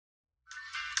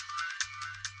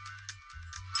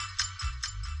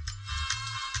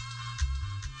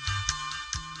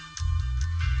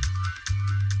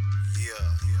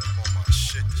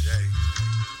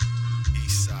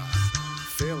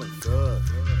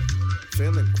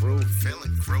Feeling groove,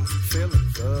 feeling groove, feeling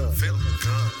good, feeling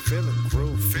good, feeling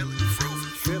groove, feeling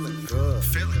groove, feeling good,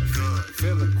 feeling good,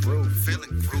 feeling groove,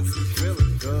 feeling groove,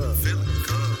 feeling good, feeling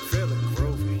good, feeling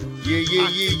groovy.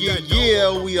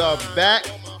 Yeah. We are back.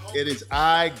 It is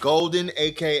I, Golden,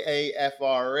 aka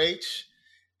FRH,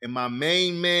 and my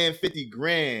main man, 50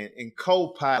 Grand, and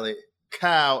co-pilot,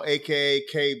 Kyle, aka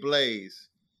K Blaze.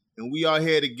 And we are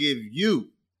here to give you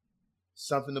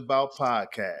something about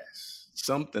podcasts.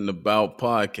 Something about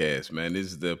podcasts, man. This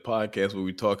is the podcast where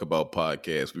we talk about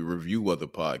podcasts. We review other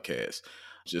podcasts.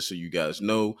 Just so you guys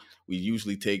know, we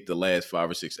usually take the last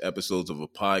 5 or 6 episodes of a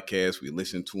podcast, we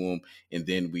listen to them, and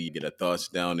then we get our thoughts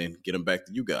down and get them back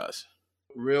to you guys.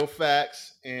 Real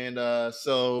facts. And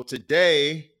so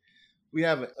today we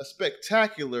have a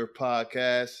spectacular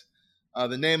podcast.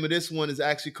 The name of this one is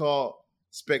actually called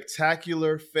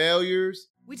Spectacular Failures.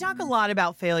 We talk a lot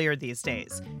about failure these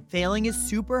days. Failing is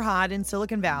super hot in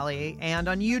Silicon Valley and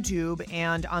on YouTube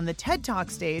and on the TED Talk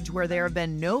stage, where there have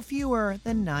been no fewer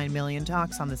than 9 million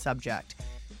talks on the subject.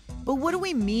 But what do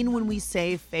we mean when we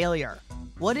say failure?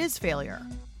 What is failure?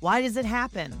 Why does it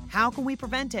happen? How can we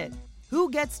prevent it?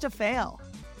 Who gets to fail?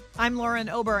 I'm Lauren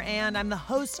Ober, and I'm the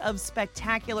host of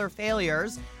Spectacular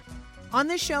Failures. On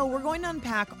this show, we're going to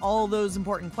unpack all those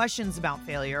important questions about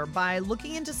failure by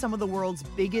looking into some of the world's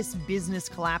biggest business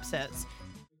collapses.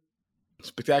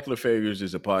 Spectacular Failures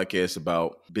is a podcast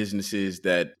about businesses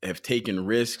that have taken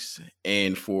risks,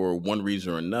 and for one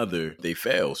reason or another, they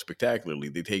fail spectacularly.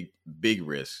 They take big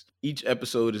risks. Each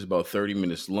episode is about 30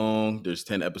 minutes long. There's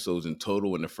 10 episodes in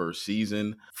total in the first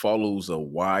season. Follows a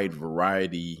wide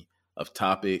variety of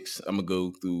topics. I'm going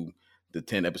to go through the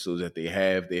 10 episodes that they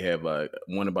have. They have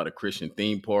one about a Christian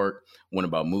theme park, one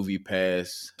about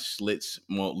MoviePass, Schlitz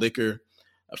Malt Liquor,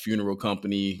 a funeral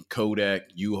company, Kodak,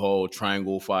 U-Haul,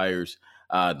 Triangle Fires,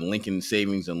 the Lincoln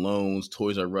Savings and Loans,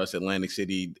 Toys R Us, Atlantic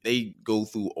City. They go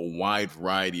through a wide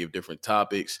variety of different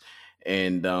topics,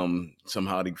 and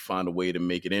somehow they find a way to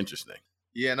make it interesting.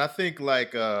 Yeah, and I think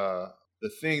the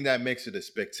thing that makes it a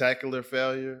spectacular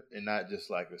failure and not just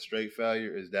like a straight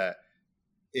failure is that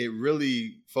it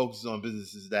really focuses on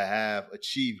businesses that have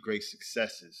achieved great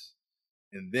successes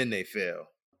and then they fail.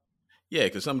 Yeah,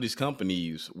 because some of these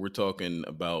companies, we're talking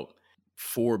about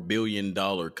 $4 billion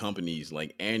companies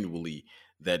like annually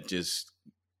that just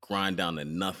grind down to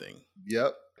nothing.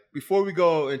 Yep. Before we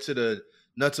go into the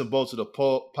nuts and bolts of the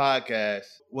podcast,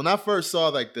 when I first saw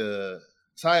like the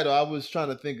title, I was trying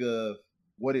to think of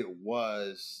what it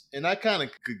was. And I kind of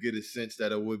could get a sense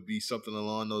that it would be something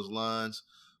along those lines.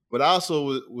 But I also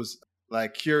was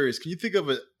like curious. Can you think of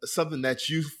something that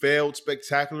you failed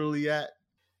spectacularly at?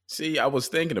 See, I was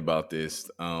thinking about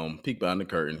this. Peek behind the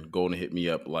curtain. Golden hit me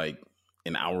up like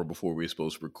an hour before we were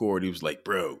supposed to record. He was like,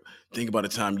 "Bro, think about the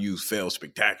time you failed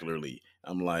spectacularly."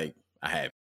 I'm like, "I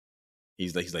have."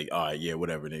 He's like, "All right, yeah,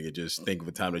 whatever, nigga. Just think of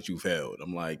a time that you failed."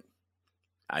 I'm like,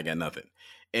 "I got nothing."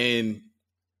 And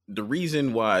the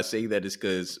reason why I say that is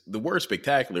because the word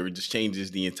spectacular, it just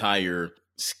changes the entire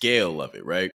scale of it,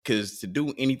 right? Because to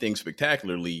do anything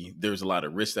spectacularly, there's a lot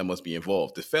of risk that must be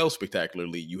involved. To fail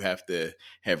spectacularly, you have to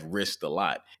have risked a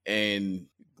lot. And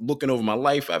looking over my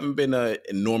life, I haven't been an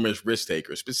enormous risk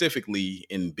taker, specifically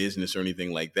in business or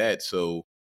anything like that. So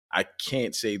I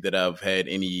can't say that I've had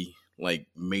any like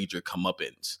major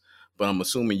comeuppance, but I'm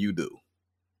assuming you do.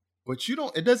 But you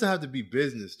don't, it doesn't have to be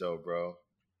business though, bro.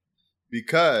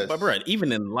 Because but bro,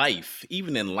 even in life,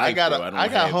 I got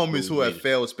homies who have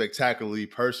failed spectacularly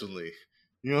personally.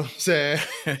 You know what I'm saying?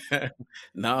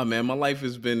 Nah, man, my life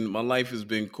has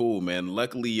been cool, man.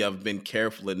 Luckily, I've been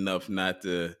careful enough not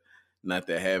to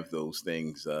have those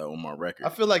things on my record. I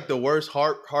feel like the worst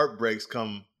heartbreaks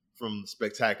come from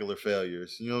spectacular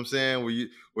failures. You know what I'm saying?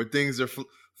 Where things are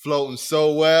floating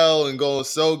so well and going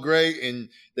so great, and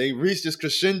they reach this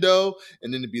crescendo,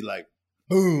 and then it'd be like,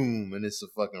 boom, and it's a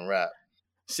fucking wrap.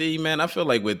 See, man, I feel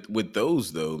like with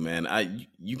those though, man,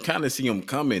 you kind of see them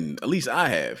coming. At least I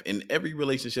have. In every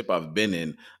relationship I've been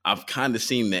in, I've kind of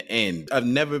seen the end. I've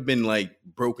never been like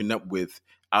broken up with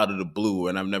out of the blue,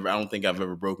 and I don't think I've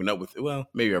ever broken up with. Well,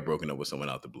 maybe I've broken up with someone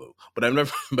out the blue, but I've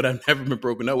never been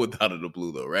broken up with out of the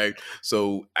blue though, right?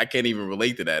 So I can't even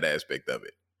relate to that aspect of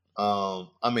it.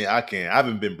 I mean, I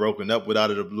haven't been broken up with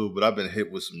out of the blue, but I've been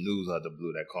hit with some news out of the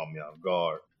blue that caught me off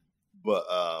guard. But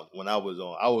when I was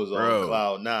on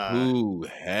cloud nine. Who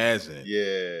hasn't?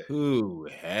 Yeah. Who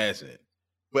hasn't?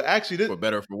 But actually, for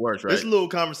better or for worse, right? This little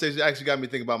conversation actually got me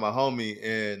thinking about my homie,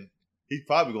 and he's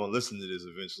probably gonna listen to this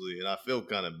eventually, and I feel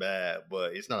kind of bad,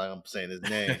 but it's not like I'm saying his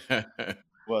name.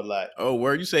 But like, Oh,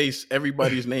 where you say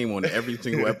everybody's name on every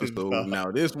single episode. Nah.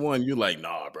 Now this one, you're like,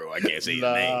 nah, bro, I can't say his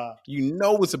name. Nah. You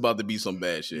know it's about to be some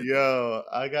bad shit. yo,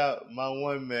 I got my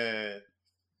one man.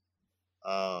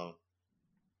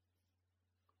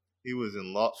 He was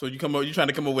in law. So you trying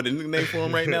to come up with a nickname for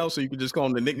him right now, so you can just call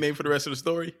him the nickname for the rest of the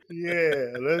story?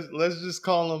 Yeah, let's just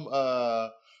call him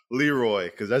Leroy,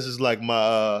 because that's just like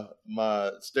my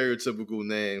my stereotypical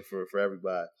name for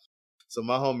everybody. So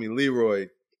my homie Leroy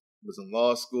was in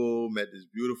law school, met this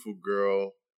beautiful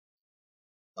girl.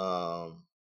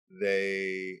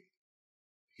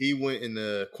 He went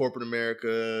into corporate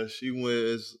America. She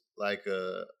was like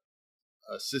a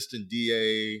assistant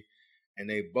DA, and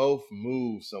they both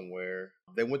moved somewhere.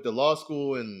 They went to law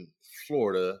school in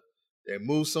Florida. They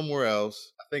moved somewhere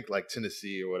else, I think like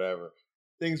Tennessee or whatever.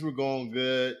 Things were going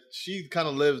good. She kind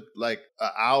of lived like an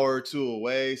hour or two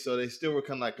away, so they still were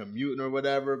kind of like commuting or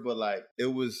whatever, but like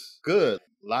it was good.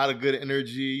 A lot of good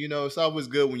energy. You know, it's always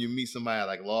good when you meet somebody at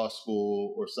like law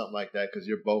school or something like that, because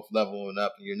you're both leveling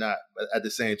up and you're not, but at the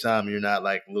same time, you're not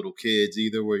like little kids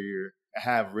either, where you're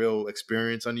have real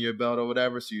experience under your belt or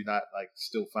whatever, so you're not like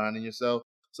still finding yourself.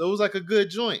 So it was like a good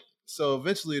joint. So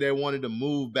eventually they wanted to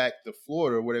move back to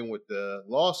Florida, where they went to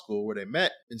law school, where they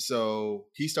met. And so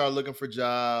he started looking for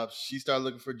jobs. She started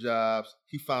looking for jobs.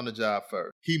 He found a job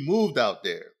first. He moved out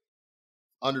there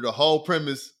under the whole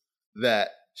premise that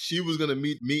she was going to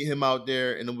meet him out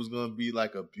there, and it was going to be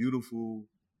like a beautiful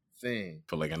thing. I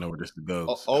feel like I know where this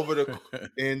goes.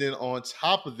 And then on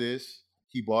top of this,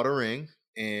 he bought a ring.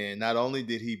 And not only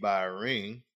did he buy a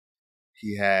ring,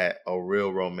 he had a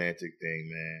real romantic thing,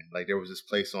 man. Like there was this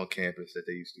place on campus that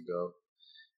they used to go,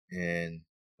 and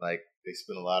like they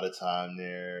spent a lot of time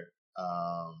there,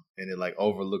 and it like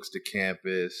overlooks the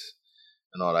campus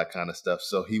and all that kind of stuff.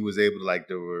 So he was able to like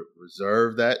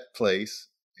reserve that place,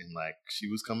 and like she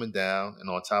was coming down, and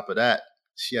on top of that,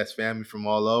 she has family from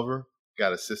all over.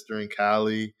 Got a sister in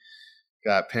Cali,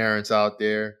 got parents out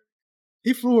there.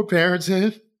 He flew her parents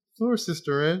in. Her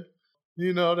sister in.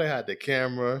 You know, they had the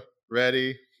camera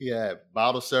ready. He had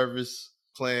bottle service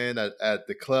playing at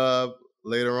the club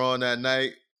later on that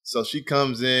night. So she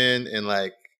comes in, and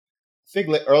like, I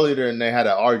think earlier and they had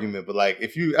an argument, but like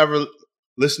if you ever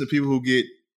listen to people who get,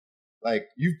 like,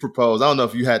 you propose, I don't know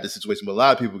if you had this situation, but a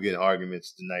lot of people get in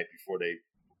arguments the night before they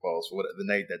propose, the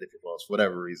night that they propose, for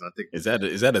whatever reason. I think is that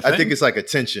a thing? I think it's like a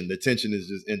tension. The tension is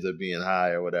just ends up being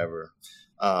high or whatever.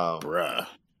 Bruh.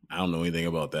 I don't know anything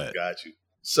about that. Got you.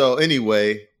 So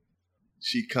anyway,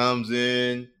 she comes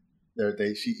in.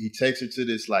 He takes her to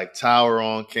this like tower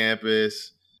on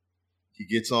campus. He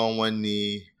gets on one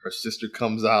knee. Her sister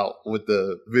comes out with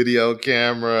the video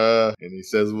camera, and he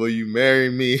says, "Will you marry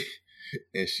me?"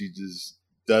 And she just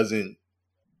doesn't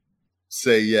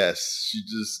say yes. She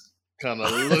just kind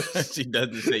of looks. She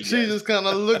doesn't say yes. She just kind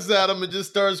of looks at him and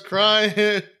just starts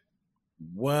crying.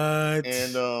 What?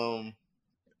 And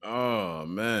oh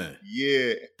man,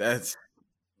 yeah, that's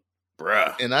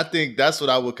bruh. And I think that's what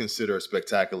I would consider a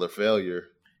spectacular failure.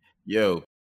 Yo,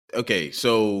 okay,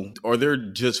 so are there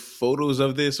just photos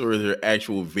of this, or is there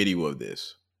actual video of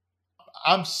this?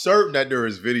 I'm certain that there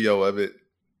is video of it,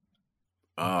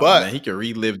 but man, he can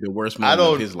relive the worst moment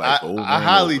of his life. I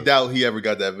highly doubt he ever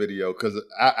got that video, because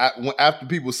after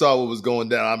people saw what was going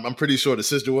down, I'm pretty sure the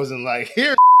sister wasn't like,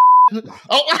 "Here,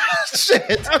 oh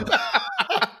shit."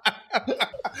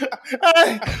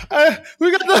 Hey,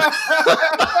 we got the.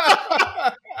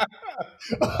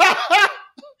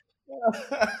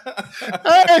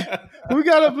 Hey, we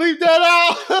gotta bleep that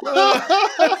out.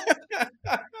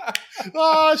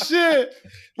 Oh shit!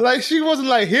 Like she wasn't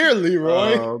like, "Here,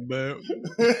 Leroy." Oh man,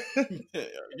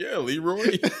 yeah,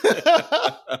 Leroy.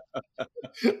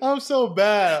 I'm so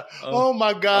bad. Oh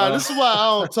my god, this is why I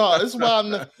don't talk. This is why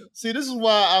I'm. See, this is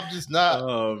why I'm just not.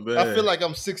 Oh man, I feel like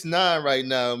I'm 6'9" right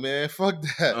now, man. Fuck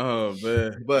that. Oh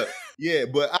man, but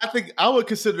I think I would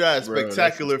consider that a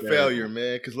spectacular failure,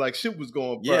 man. Because like shit was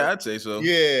going. Yeah, I'd say so.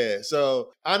 Yeah,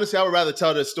 so honestly, I would rather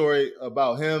tell the story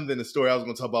about him than the story I was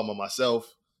going to talk about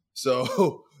myself.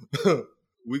 So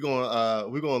we're gonna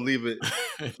leave it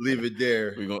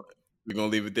there. We're gonna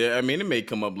leave it there. I mean, it may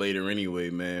come up later anyway,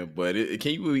 man. But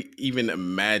can you even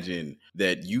imagine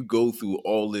that you go through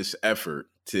all this effort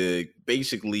to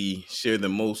basically share the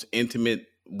most intimate,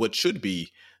 what should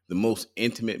be the most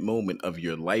intimate moment of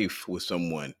your life with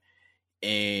someone,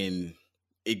 and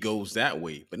it goes that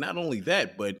way? But not only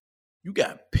that, but you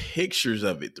got pictures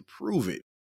of it to prove it.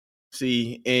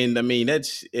 See, and I mean,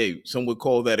 some would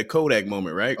call that a Kodak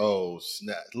moment, right? Oh,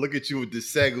 snap. Look at you with the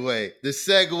segue. The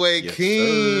segue yes,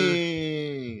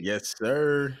 king. Sir. Yes,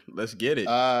 sir. Let's get it.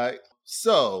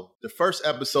 So the first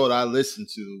episode I listened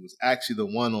to was actually the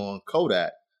one on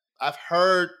Kodak. I've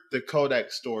heard the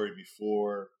Kodak story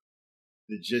before,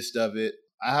 the gist of it.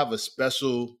 I have a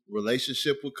special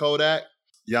relationship with Kodak.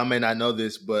 Y'all may not know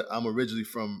this, but I'm originally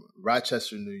from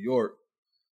Rochester, New York.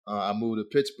 I moved to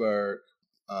Pittsburgh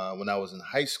when I was in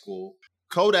high school.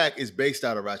 Kodak is based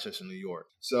out of Rochester, New York.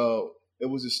 So it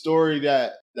was a story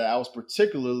that I was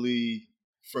particularly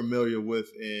familiar with.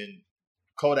 And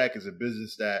Kodak is a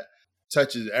business that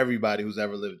touches everybody who's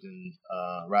ever lived in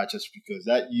Rochester, because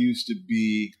that used to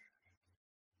be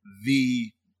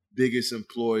the biggest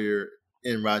employer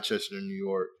in Rochester, New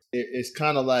York. It's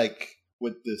kind of like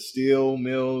what the steel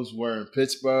mills were in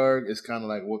Pittsburgh. It's kind of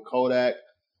like what Kodak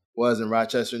was in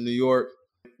Rochester, New York.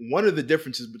 One of the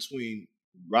differences between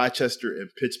Rochester and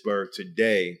Pittsburgh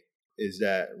today is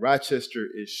that Rochester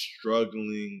is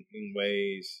struggling in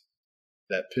ways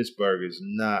that Pittsburgh is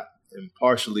not. And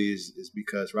partially is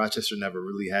because Rochester never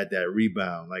really had that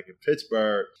rebound. Like in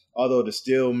Pittsburgh, although the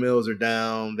steel mills are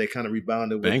down, they kind of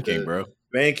rebounded with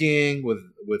banking, with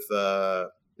the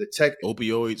tech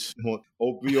opioids.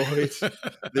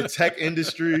 The tech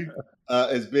industry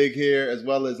is big here, as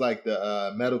well as like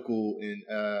the medical and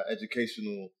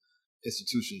educational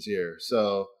institutions here.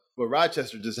 So, but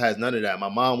Rochester just has none of that. My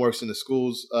mom works in the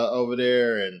schools over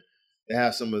there, and they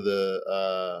have some of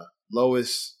the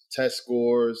lowest test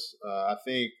scores. I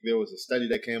think there was a study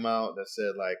that came out that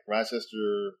said like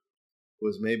Rochester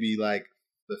was maybe like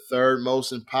the third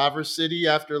most impoverished city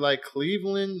after like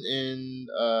Cleveland and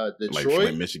Detroit,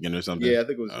 like Michigan or something. Yeah, I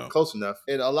think it was close enough.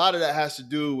 And a lot of that has to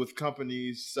do with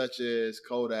companies such as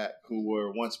Kodak, who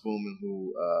were once booming,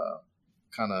 who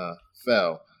kind of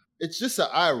fell. It's just an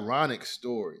ironic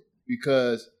story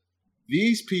because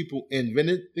these people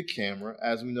invented the camera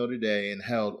as we know today and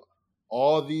held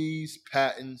all these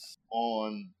patents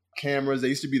on cameras. They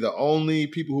used to be the only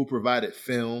people who provided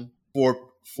film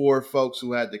for folks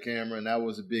who had the camera, and that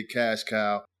was a big cash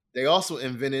cow. They also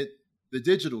invented the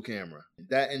digital camera.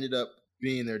 That ended up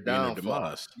being their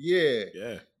downfall.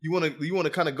 Yeah. You want to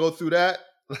kind of go through that?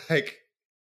 Like,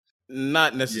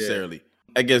 not necessarily. Yeah.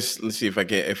 I guess let's see if I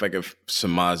can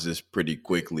surmise this pretty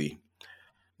quickly.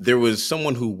 There was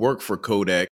someone who worked for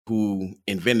Kodak who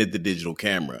invented the digital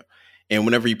camera. And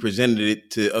whenever he presented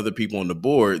it to other people on the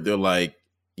board, they're like,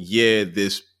 yeah,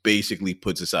 this basically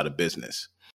puts us out of business.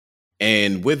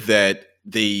 And with that,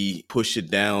 they pushed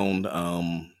it down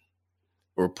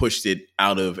or pushed it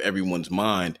out of everyone's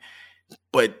mind.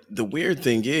 But the weird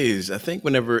thing is, I think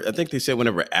they said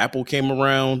whenever Apple came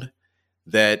around,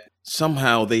 that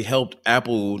somehow they helped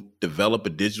Apple develop a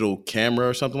digital camera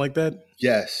or something like that.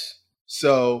 Yes.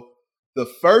 So the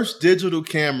first digital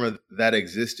camera that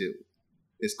existed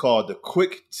is called the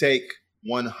QuickTake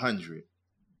 100.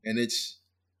 And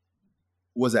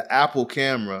was an Apple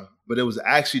camera, but it was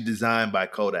actually designed by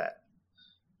Kodak.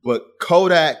 But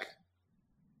Kodak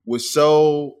was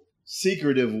so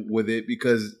secretive with it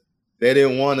because they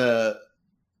didn't want to,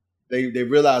 they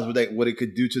realized what it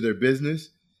could do to their business,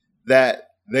 that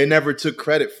they never took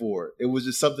credit for it. It was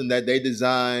just something that they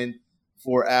designed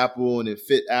for Apple, and it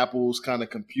fit Apple's kind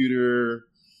of computer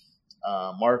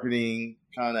marketing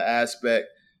kind of aspect,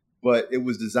 but it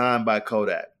was designed by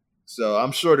Kodak. So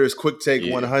I'm sure there's QuickTake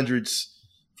 100s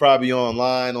probably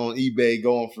online on eBay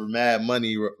going for mad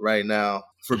money right now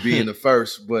for being the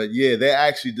first. But yeah, they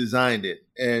actually designed it.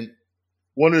 And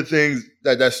one of the things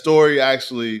that story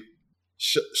actually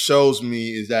shows me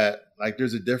is that like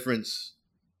there's a difference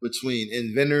between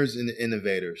inventors and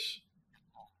innovators.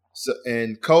 So,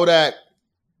 and Kodak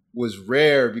was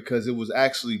rare because it was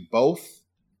actually both.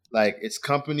 Like its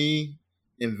company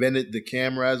invented the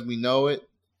camera as we know it,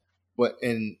 but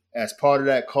as part of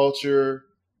that culture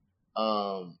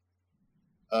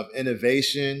of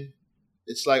innovation,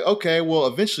 it's like, okay, well,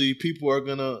 eventually people are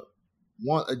gonna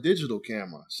want a digital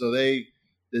camera, so they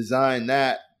designed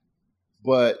that.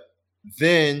 But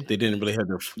then they didn't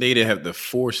have the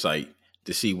foresight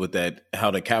to see how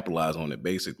to capitalize on it.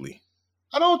 Basically,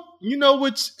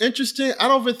 what's interesting? I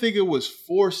don't even think it was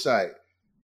foresight.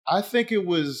 I think it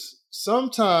was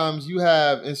sometimes you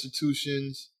have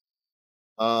institutions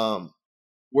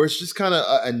where it's just kind of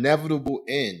an inevitable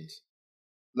end.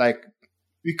 Like,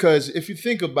 because if you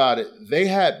think about it, they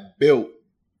had built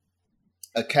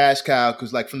a cash cow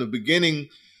because like from the beginning,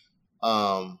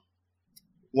 one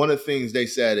of the things they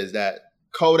said is that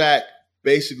Kodak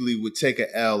basically would take an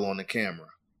L on the camera.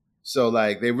 So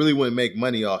like they really wouldn't make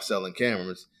money off selling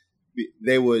cameras.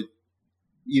 They would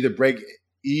either break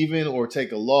even or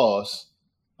take a loss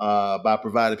by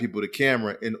providing people the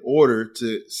camera in order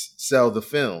to sell the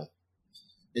film.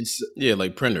 And so, yeah,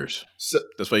 like printers. So,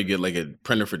 that's why you get like a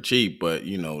printer for cheap, but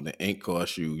the ink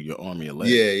costs you your arm and your leg.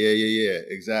 Yeah,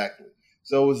 exactly.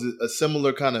 So it was a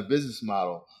similar kind of business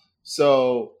model.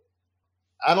 So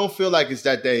I don't feel like it's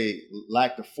that they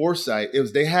lacked the foresight. It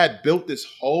was they had built this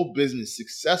whole business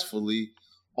successfully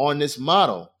on this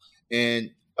model.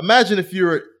 And imagine if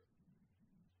you're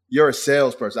a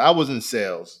salesperson. I was in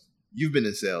sales. You've been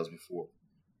in sales before.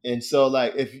 And so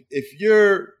like if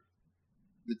you're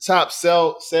the top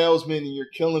salesman and you're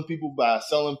killing people by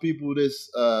selling people this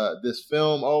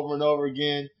film over and over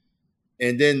again,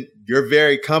 and then your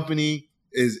very company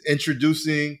is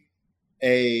introducing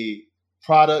a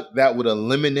product that would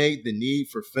eliminate the need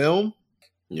for film,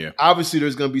 obviously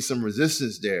there's going to be some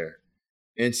resistance there.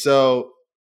 And so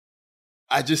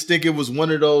I just think it was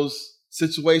one of those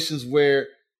situations where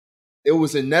it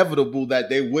was inevitable that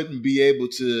they wouldn't be able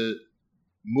to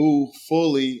move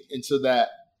fully into that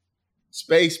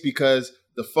space because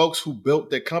the folks who built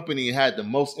their company and had the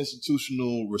most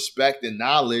institutional respect and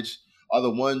knowledge are the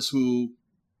ones who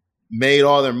made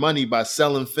all their money by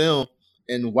selling film.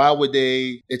 And why would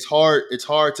they? It's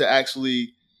hard to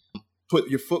actually put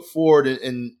your foot forward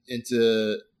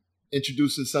into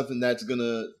introducing something that's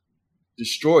gonna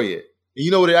destroy it. And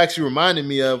you know what it actually reminded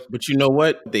me of? But you know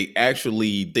what? They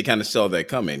kind of saw that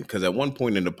coming, because at one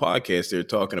point in the podcast, they were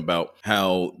talking about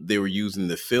how they were using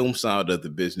the film side of the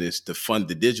business to fund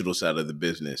the digital side of the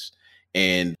business.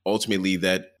 And ultimately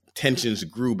that tensions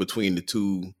grew between the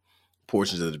two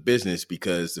portions of the business,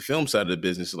 because the film side of the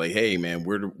business is like, hey man,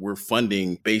 we're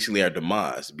funding basically our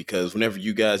demise, because whenever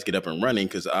you guys get up and running,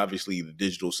 because obviously the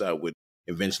digital side would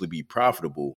eventually be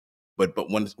profitable, but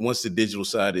once the digital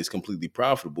side is completely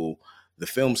profitable, the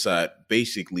film side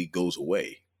basically goes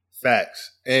away.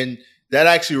 Facts. And that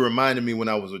actually reminded me when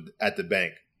I was at the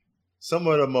bank, some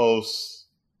of the most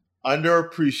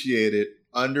underappreciated,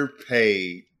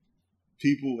 underpaid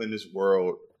people in this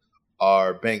world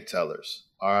are bank tellers.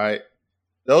 All right.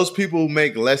 Those people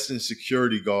make less than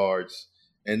security guards,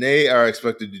 and they are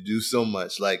expected to do so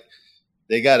much. Like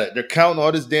they're counting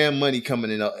all this damn money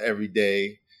coming in every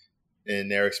day, and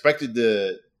they're expected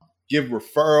to give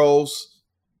referrals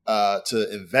to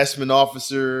investment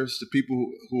officers, to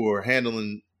people who are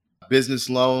handling business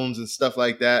loans and stuff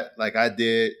like that. Like I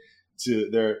did.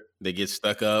 They get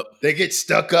stuck up. They get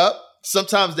stuck up.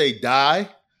 Sometimes they die.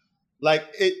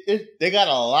 Like they got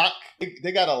to lock.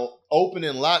 They got to open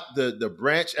and lock the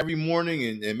branch every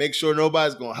morning and make sure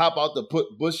nobody's going to hop out the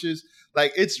bushes.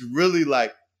 Like it's really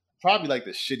like probably like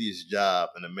the shittiest job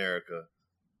in America.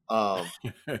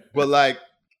 But like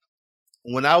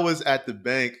when I was at the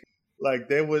bank, like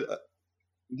they would,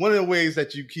 one of the ways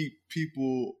that you keep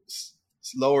people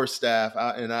lower staff,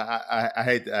 I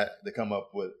hate to come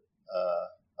up with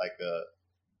like a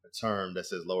term that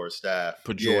says lower staff,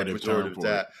 pejorative term,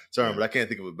 but I can't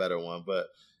think of a better one. But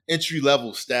entry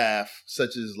level staff,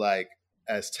 such as like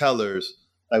as tellers,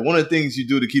 like one of the things you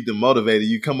do to keep them motivated,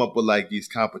 you come up with like these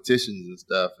competitions and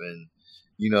stuff, and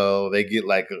you know they get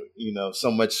like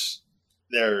so much.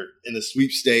 They're in the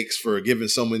sweepstakes for giving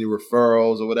so many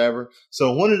referrals or whatever.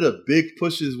 So one of the big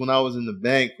pushes when I was in the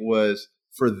bank was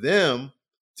for them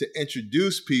to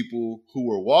introduce people who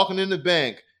were walking in the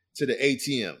bank to the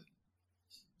ATM.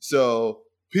 So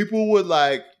people would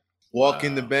like walk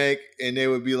in the bank and they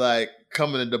would be like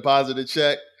coming to deposit a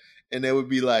check, and they would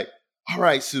be like, all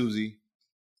right, Susie,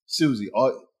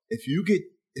 if you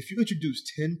introduce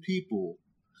 10 people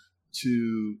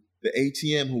to the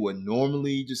ATM who would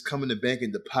normally just come in the bank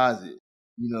and deposit,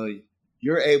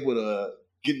 you're able to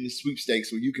get in the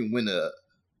sweepstakes where you can win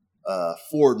a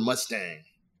Ford Mustang.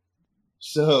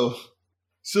 So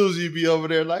Susie would be over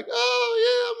there like, oh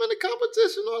yeah, I'm in a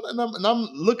competition, all that. And I'm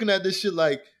looking at this shit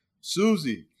like,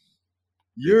 Susie,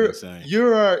 you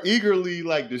are eagerly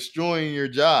like destroying your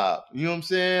job. You know what I'm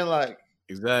saying? Like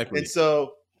exactly. And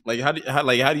so like how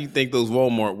do you think those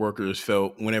Walmart workers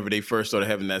felt whenever they first started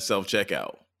having that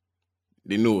self-checkout?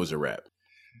 They knew it was a wrap.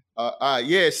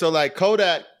 Yeah. So like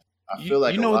Kodak, I feel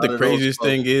like what the craziest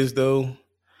thing is though?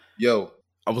 Yo,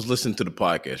 I was listening to the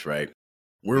podcast, right?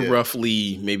 We're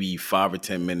roughly maybe 5 or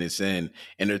 10 minutes in,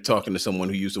 and they're talking to someone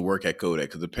who used to work at Kodak,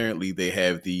 because apparently they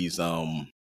have these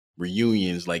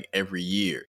reunions like every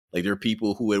year. Like there are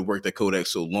people who had worked at Kodak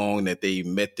so long that they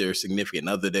met their significant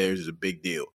other there. Is a big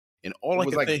deal. And all it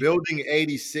was like Building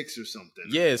 86 or something.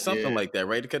 Yeah, something like that,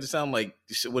 right? Because it sounded like,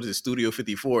 what is it, Studio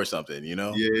 54 or something,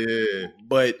 Yeah.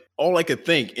 But all I could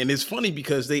think, and it's funny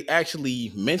because they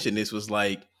actually mentioned this, was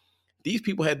like, these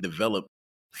people had developed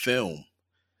film.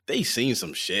 They seen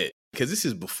some shit. Because this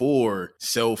is before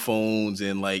cell phones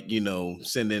and like,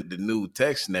 sending the new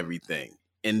text and everything.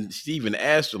 And she even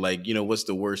asked her, like, what's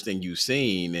the worst thing you've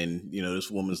seen? And,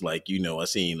 this woman's like, I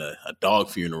seen a dog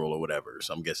funeral or whatever.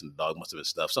 So I'm guessing the dog must have been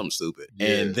stuffed, something stupid. Yeah.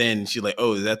 And then she's like,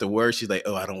 oh, is that the worst? She's like,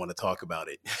 oh, I don't want to talk about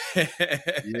it.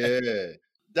 Yeah.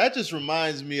 That just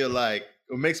reminds me of it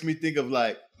makes me think of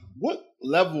what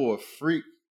level of freak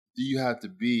do you have to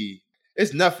be?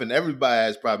 It's nothing. Everybody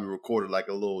has probably recorded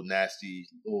a little nasty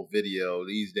little video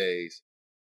these days.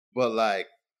 But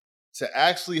to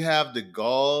actually have the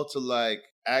gall to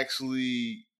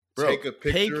actually take a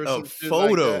picture, take a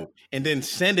photo, and then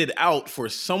send it out for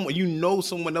someone.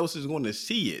 Someone else is going to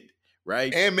see it,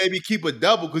 right? And maybe keep a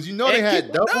double because they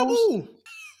had doubles.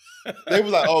 They were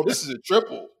like, "Oh, this is a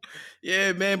triple."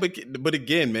 Yeah, man. But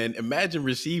again, man, imagine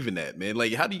receiving that, man.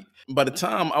 How do you? By the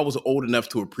time I was old enough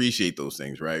to appreciate those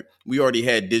things, right? We already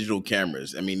had digital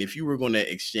cameras. I mean, if you were going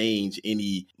to exchange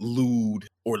any lewd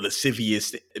or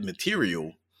lascivious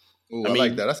material. Ooh, I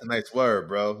like that. That's a nice word,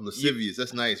 bro. Lascivious.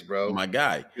 That's nice, bro. My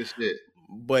guy. Good shit.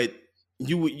 But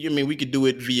we could do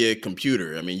it via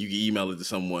computer. I mean, you can email it to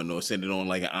someone or send it on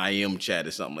an IM chat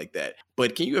or something like that.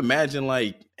 But can you imagine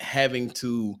having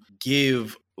to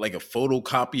give a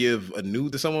photocopy of a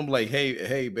nude to someone? Like,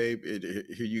 hey, babe, here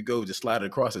you go. Just slide it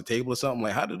across the table or something.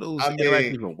 How do those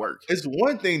interactions even work? It's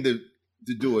one thing to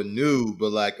do a nude,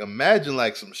 but imagine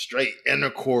some straight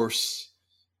intercourse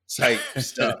type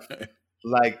stuff.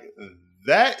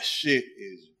 That shit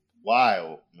is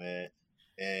wild, man.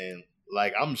 And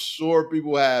I'm sure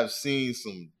people have seen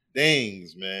some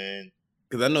things, man.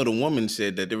 Because I know the woman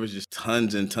said that there was just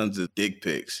tons and tons of dick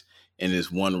pics in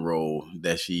this one roll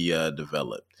that she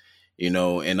developed, and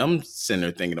I'm sitting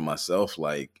there thinking to myself,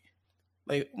 I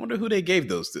wonder who they gave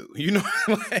those to,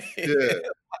 Yeah.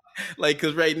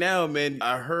 Because right now, man,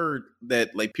 I heard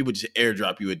that people just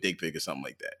airdrop you a dick pic or something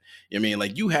like that.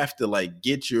 You have to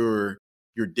get your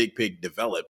dick pic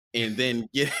developed and then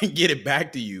get it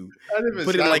back to you.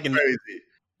 Put it crazy.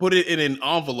 Put it in an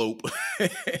envelope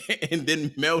and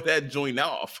then mail that joint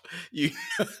off.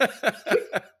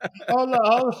 Hold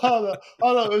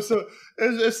on.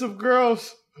 It's some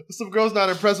girls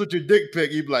not impressed with your dick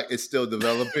pic. You be like, it's still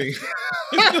developing.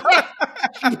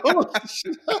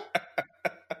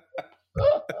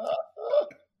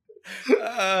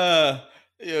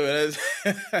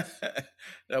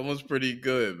 That one's pretty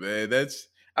good, man.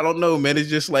 I don't know, man. It's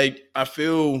just I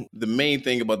feel the main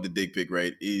thing about the dick pic,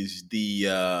 right, is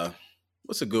the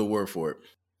what's a good word for it?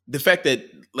 The fact that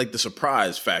the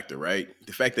surprise factor, right?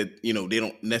 The fact that they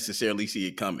don't necessarily see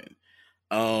it coming.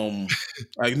 No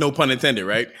pun intended,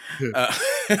 right?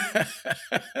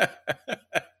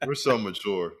 We're so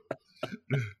mature.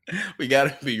 We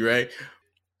gotta be, right?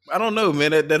 I don't know,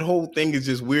 man. That whole thing is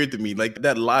just weird to me.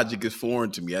 That logic is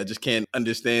foreign to me. I just can't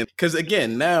understand. Because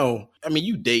again, now, I mean,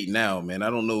 you date now, man. I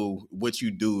don't know what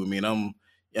you do. I mean,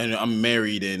 I'm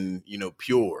married and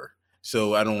pure,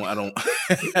 so I don't.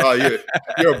 Oh,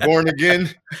 you're born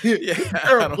again.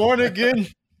 You're born again.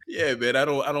 Yeah, man. I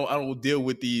don't deal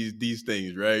with these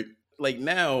things, right?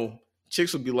 Now,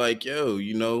 chicks will be like, yo,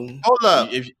 hold up.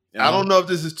 I don't know if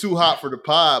this is too hot for the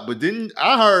pod, but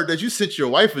I heard that you sent your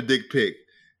wife a dick pic.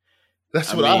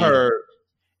 That's what I heard.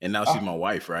 And now she's my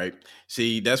wife, right?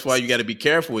 See, that's why you got to be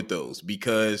careful with those,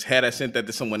 because had I sent that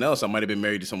to someone else, I might have been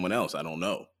married to someone else. I don't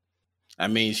know. I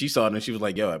mean, she saw it and she was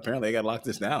like, yo, apparently I got to lock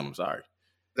this down. I'm sorry.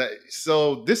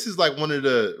 So this is one of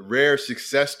the rare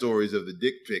success stories of the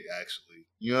dick pic, actually.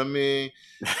 You know what I mean?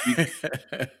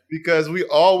 Because we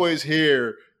always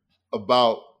hear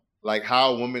about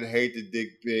how women hate the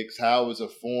dick pics, how it's a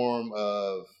form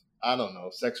of, I don't know,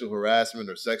 sexual harassment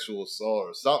or sexual assault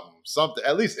or something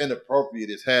at least inappropriate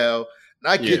as hell.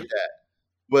 And I get that.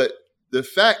 But the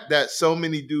fact that so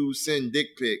many dudes send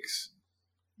dick pics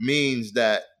means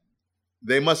that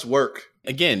they must work.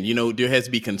 Again, there has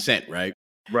to be consent, right?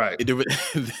 Right.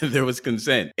 There was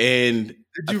consent. And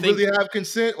did you really have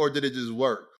consent, or did it just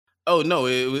work? Oh, no,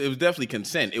 it was definitely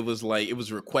consent. It was it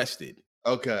was requested.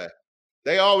 Okay.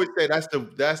 They always say that's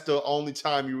the only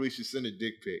time you really should send a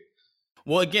dick pic.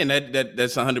 Well, again,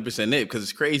 that's 100% it, because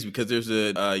it's crazy, because there's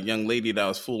a young lady that I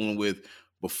was fooling with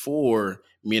before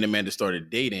me and Amanda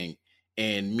started dating,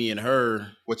 and me and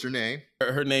her. What's her name?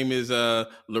 Her name is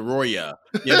LaRoya.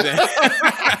 You know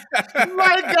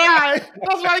my guy.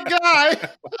 That's my guy.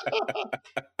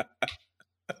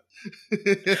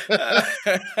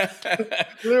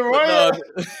 LaRoya.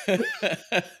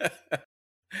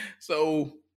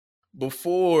 So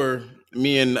before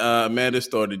me and Amanda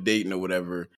started dating or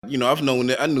whatever, I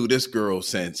knew this girl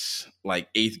since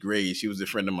 8th grade. She was a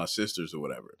friend of my sister's or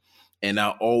whatever. And I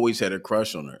always had a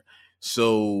crush on her.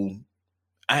 So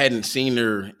I hadn't seen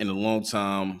her in a long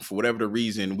time. For whatever the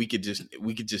reason, we could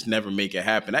just never make it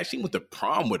happen. I actually went to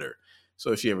prom with her.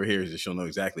 So if she ever hears it, she'll know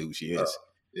exactly who she is.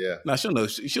 Yeah. No,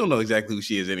 she'll know exactly who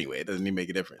she is anyway. It doesn't even make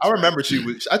a difference. I remember she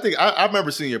was. I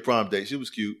remember seeing your prom date. She was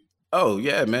cute. Oh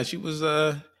yeah, man. She was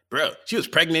she was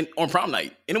pregnant on prom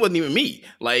night. And it wasn't even me.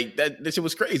 Like that shit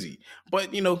was crazy.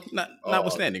 But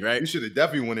notwithstanding, right? You should have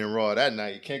definitely went in raw that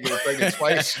night. You can't get pregnant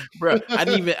twice. Bro, I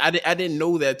didn't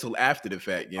know that till after the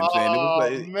fact. You know what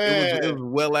I'm saying? It was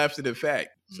well after the fact.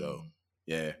 So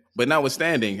yeah. But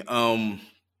notwithstanding,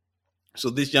 so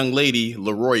this young lady,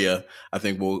 LaRoya, I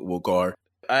think we'll call her.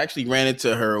 I actually ran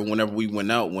into her whenever we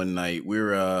went out one night.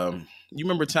 You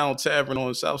remember Town Tavern on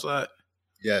the South Side?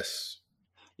 Yes.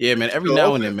 Yeah, man. Every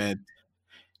now and then, man.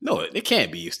 No, it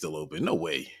can't be. It's still open. No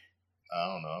way.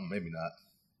 I don't know. Maybe not.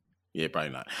 Yeah,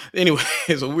 probably not. Anyway,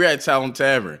 so we're at Town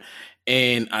Tavern,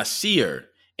 and I see her,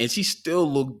 and she still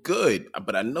looked good,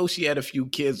 but I know she had a few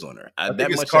kids on her. I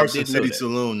think it's Carson City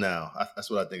Saloon now. That's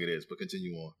what I think it is. But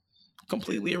continue on.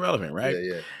 Completely irrelevant, right?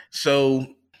 Yeah. So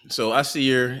I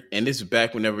see her, and this is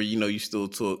back whenever you still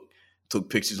took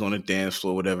pictures on the dance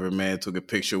floor, whatever, man. Took a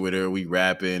picture with her, we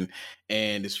rapping.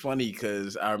 And it's funny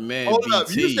because our man Hold BT, up,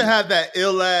 you used to have that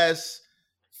ill ass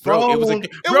bro. It was a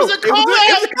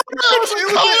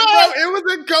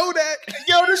Kodak.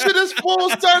 Yo, this shit is full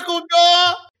circle,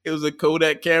 dog. It was a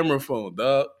Kodak camera phone,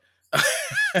 dog.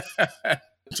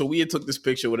 So we had took this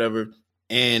picture, whatever,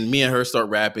 and me and her start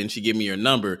rapping. She gave me her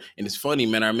number, and it's funny,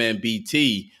 man. Our man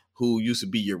BT, who used to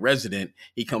be your resident,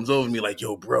 he comes over to me like,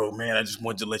 yo, bro, man, I just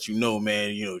wanted to let you know,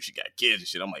 man, she got kids and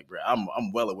shit. I'm like, bro,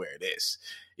 I'm well aware of this.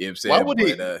 You know what I'm saying?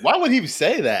 Why would he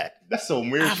say that? That's so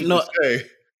weird to say.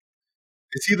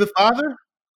 Is he the father?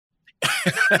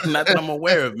 Not that I'm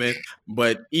aware of, man.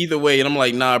 But either way, and I'm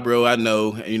like, nah, bro, I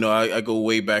know. I go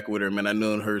way back with her, man. I've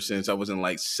known her since I was in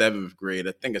like 7th grade.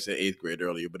 I think I said 8th grade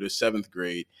earlier, but it was 7th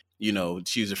grade.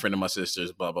 She was a friend of my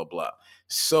sister's, blah, blah, blah.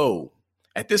 So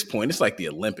at this point, it's like the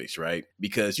Olympics, right?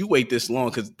 Because you wait this long,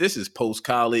 because this is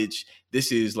post-college.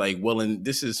 This is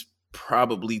this is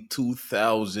probably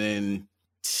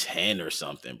 2010 or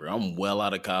something, bro. I'm well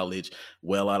out of college,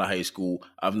 well out of high school.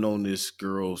 I've known this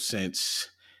girl since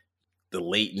the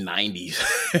late 90s.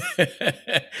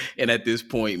 And at this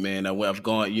point, man, I've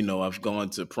gone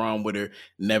to prom with her,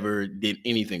 never did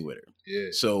anything with her. Yeah.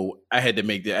 So I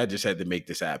just had to make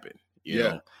this happen, you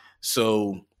know?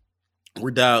 So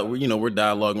we're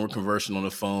dialoguing, we're conversing on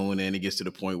the phone, and it gets to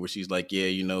the point where she's like, yeah,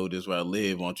 this is where I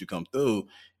live. Why don't you come through?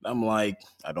 And I'm like,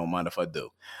 I don't mind if I do.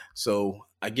 So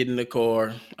I get in the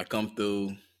car, I come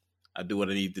through, I do what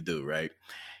I need to do, right?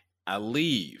 I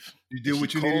leave. You do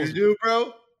what you needed to do,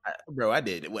 bro? I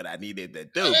did what I needed to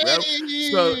do, bro.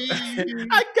 So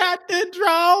I got the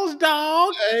draws,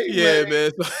 dog. Hey, yeah,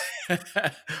 man.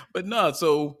 But no,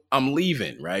 so I'm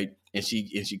leaving, right? And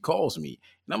she calls me,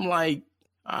 and I'm like,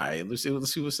 all right, let's see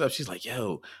what's up. She's like,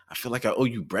 yo, I feel like I owe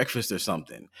you breakfast or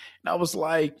something. And I was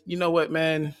like, you know what,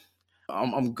 man?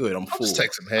 I'm good. I'm full. Just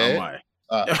take some head.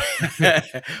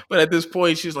 But at this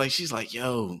point, she's like,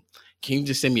 yo, can you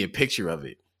just send me a picture of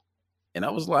it? And I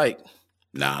was like,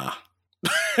 nah.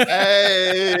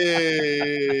 Hey.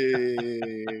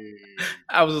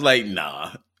 I was like,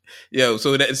 nah. Yo,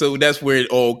 so that's where it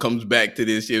all comes back to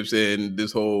this, and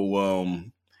this whole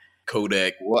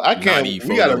Kodak. Well, I can't. We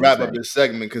got to wrap up this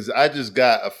segment because I just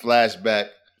got a flashback.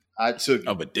 I took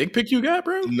of a dick pic you got,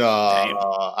 bro.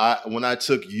 No, when I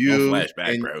took you,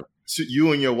 flashback, bro.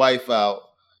 You and your wife out.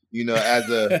 It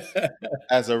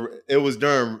was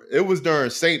during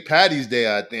St. Patty's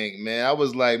Day, I think, man. I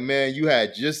was like, man, you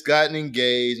had just gotten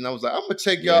engaged, and I was like, I'm gonna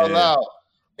take y'all out.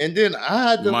 And then I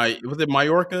had was it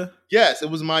Mallorca? Yes, it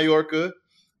was Mallorca.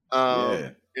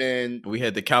 And we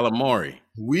had the calamari.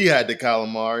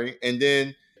 And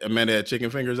then Amanda had chicken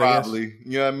fingers, probably. I guess.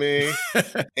 You know what I mean?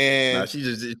 And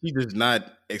she's just not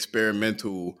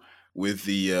experimental with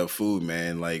the food,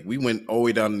 man. Like, we went all the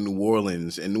way down to New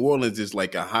Orleans, and New Orleans is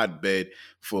like a hotbed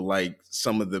for like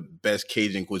some of the best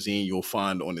Cajun cuisine you'll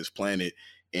find on this planet.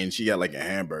 And she got like a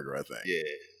hamburger, I think. Yeah,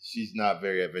 she's not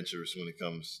very adventurous when it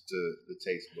comes to the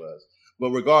taste buds.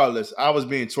 But regardless, I was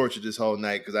being tortured this whole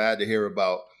night because I had to hear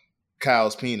about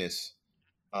Kyle's penis.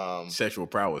 Sexual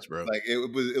prowess, bro. Like,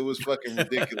 it was fucking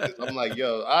ridiculous. I'm like,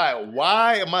 yo, all right,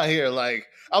 why am I here? Like,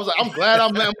 I was like, I'm glad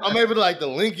I'm able to to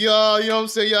link y'all. You know what I'm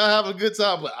saying? Y'all have a good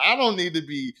time, but I don't need to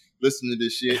be listening to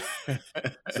this shit.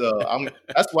 So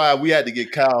that's why we had to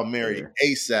get Kyle married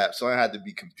ASAP. So I had to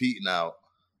be competing out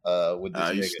with this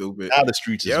nigga. You stupid. Now the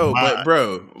streets is mine.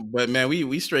 But man,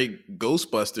 we straight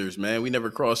Ghostbusters, man. We never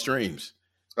crossed streams.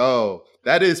 Oh,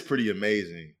 that is pretty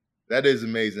amazing. That is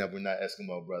amazing that we're not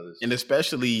Eskimo brothers. And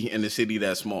especially in a city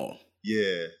that small.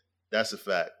 Yeah, that's a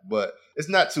fact. But it's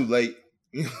not too late.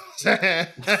 You know what I'm saying?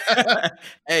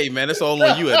 Hey, man, it's all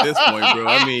on you at this point, bro.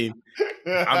 I mean,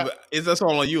 that's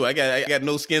all on you. I got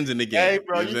no skins in the game. Hey,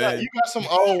 bro, You know you what I'm saying? got some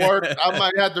old work I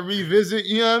might have to revisit.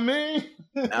 You know what I mean?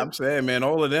 I'm saying, man,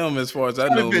 all of them, as far as I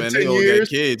Might have know, been man, they 10 all years. got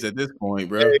kids at this point,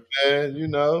 bro. Hey, man, you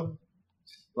know,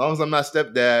 as long as I'm not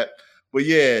stepdad. But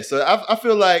yeah, so I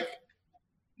feel like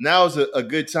now is a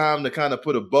good time to kind of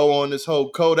put a bow on this whole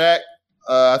Kodak.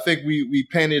 I think we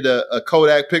painted a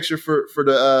Kodak picture for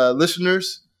the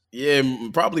listeners. Yeah,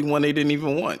 probably one they didn't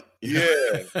even want.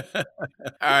 Yeah. All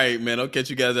right, man. I'll catch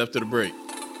you guys after the break.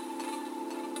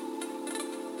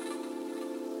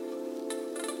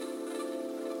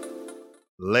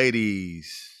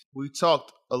 Ladies, we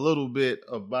talked a little bit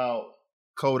about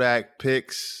Kodak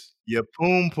pics. Your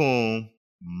poom poom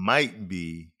might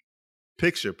be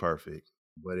picture perfect,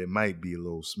 but it might be a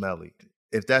little smelly.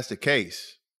 If that's the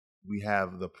case, we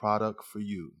have the product for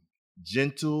you.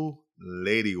 Gentle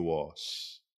Lady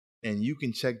Wash. And you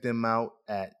can check them out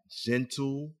at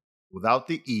Gentle, without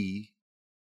the E,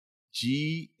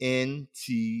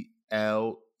 GNTLE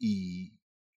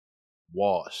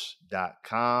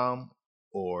wash.com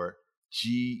or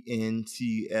GNTLE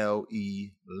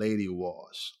Lady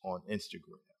Wash on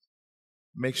Instagram.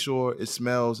 Make sure it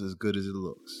smells as good as it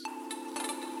looks.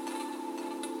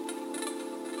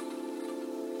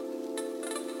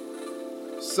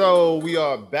 So we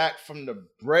are back from the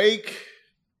break.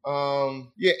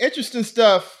 Interesting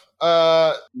stuff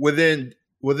within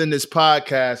this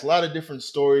podcast. A lot of different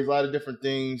stories, a lot of different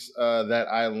things that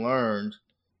I learned.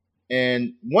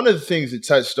 And one of the things it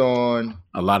touched on,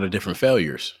 a lot of different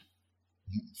failures,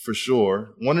 for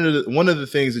sure. One of the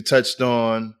things it touched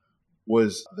on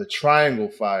was the Triangle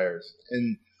Fires.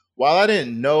 And while I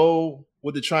didn't know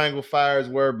what the Triangle Fires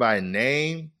were by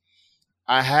name,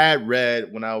 I had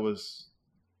read when I was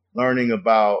learning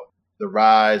about the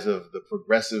rise of the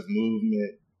progressive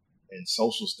movement and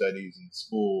social studies in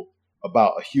school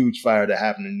about a huge fire that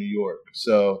happened in New York.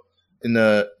 So in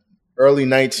the early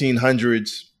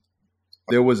 1900s,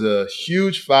 there was a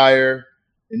huge fire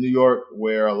in New York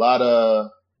where a lot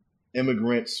of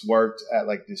immigrants worked at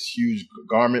like this huge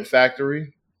garment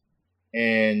factory.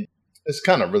 And it's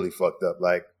kind of really fucked up.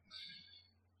 Like,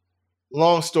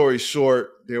 long story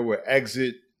short, there were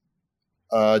exit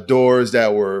doors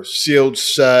that were sealed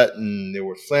shut, and there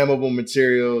were flammable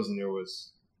materials, and there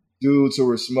was dudes who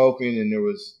were smoking, and there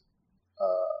was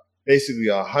basically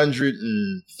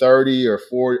 130 or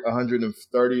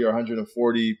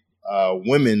 140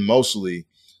 women mostly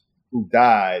who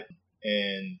died.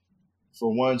 And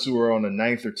for ones who were on the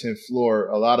 9th or 10th floor,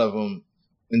 a lot of them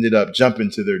ended up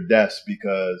jumping to their deaths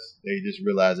because they just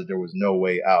realized that there was no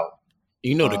way out.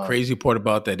 You know, the crazy part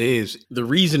about that is the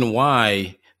reason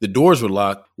why the doors were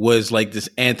locked was like this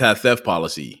anti-theft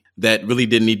policy that really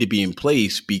didn't need to be in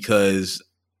place, because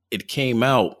it came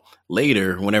out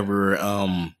later whenever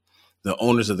the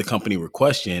owners of the company were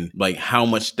questioned, like how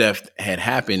much theft had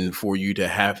happened for you to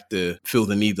have to feel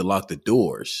the need to lock the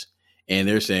doors. And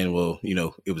they're saying, well, you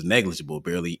know, it was negligible.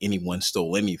 Barely anyone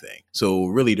stole anything. So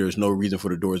really, there's no reason for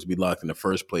the doors to be locked in the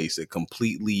first place. A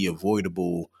completely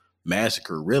avoidable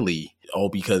massacre, really, all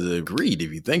because of greed,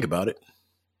 if you think about it.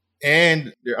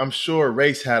 And I'm sure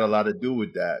race had a lot to do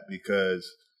with that,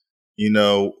 because, you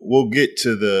know, we'll get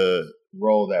to the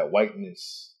role that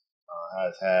whiteness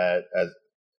has had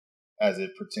as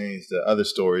it pertains to other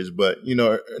stories. But, you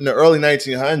know, in the early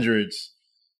 1900s,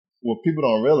 what people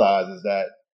don't realize is that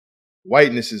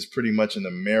whiteness is pretty much an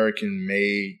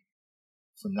American-made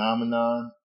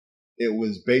phenomenon. It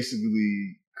was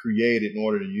basically created in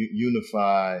order to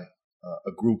unify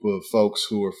a group of folks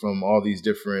who were from all these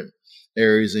different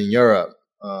areas in Europe,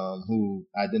 who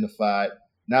identified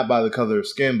not by the color of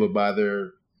skin, but by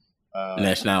their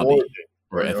nationality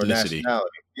or ethnicity. Nationality.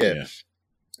 Yeah.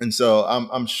 And so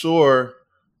I'm sure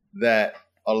that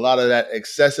a lot of that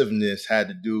excessiveness had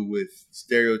to do with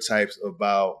stereotypes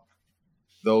about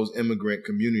those immigrant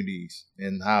communities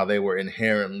and how they were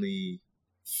inherently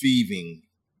thieving.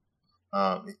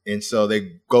 And so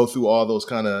they go through all those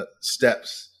kind of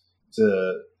steps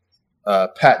to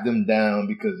pat them down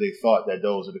because they thought that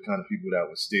those are the kind of people that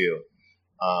would steal.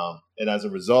 And as a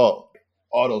result,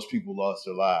 all those people lost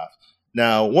their lives.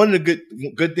 Now, one of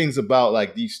the good things about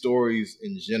like these stories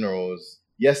in general is,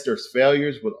 yes, there's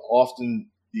failures, but often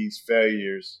these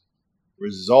failures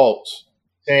result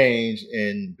change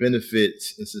and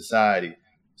benefits in society.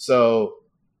 So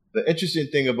the interesting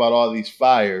thing about all these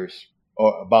fires,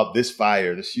 or about this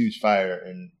fire, this huge fire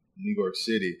in New York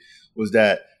City, was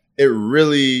that it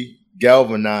really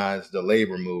galvanized the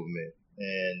labor movement,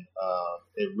 and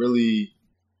it really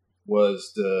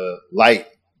was the light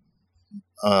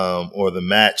or the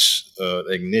match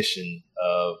ignition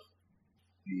of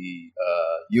the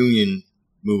union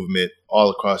movement all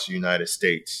across the United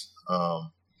States.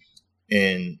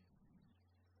 And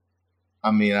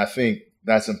I mean, I think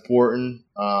that's important.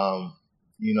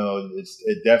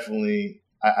 It definitely,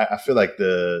 I feel like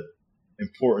the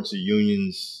importance of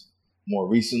unions more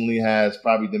recently has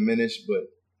probably diminished, but,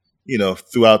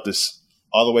 throughout this,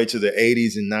 all the way to the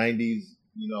 80s and 90s,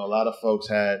 a lot of folks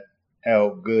had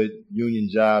held good union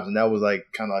jobs, and that was like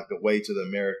kind of like the way to the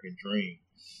American dream.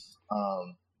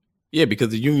 Yeah, because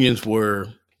the unions were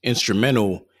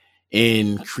instrumental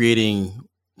in creating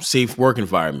safe work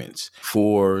environments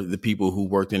for the people who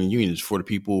worked in unions, for the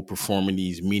people performing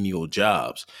these menial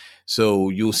jobs. So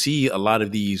you'll see a lot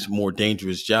of these more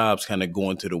dangerous jobs kind of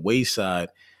going to the wayside.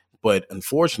 But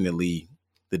unfortunately,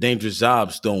 the dangerous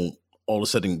jobs don't all of a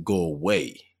sudden go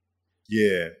away.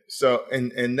 Yeah. So,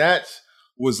 and that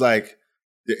was like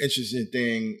the interesting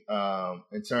thing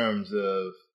in terms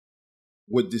of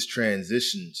what this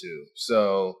transitioned to.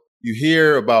 So you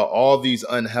hear about all these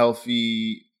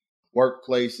unhealthy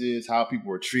workplaces, how people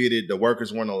were treated. The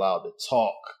workers weren't allowed to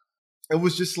talk. It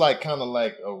was just like kind of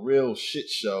like a real shit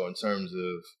show in terms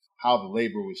of how the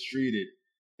labor was treated.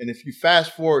 And if you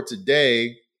fast forward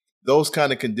today, those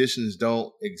kind of conditions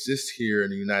don't exist here in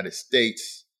the United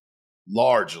States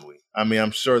largely. I mean,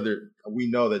 I'm sure we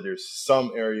know that there's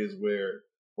some areas where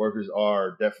workers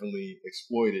are definitely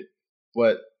exploited.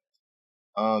 But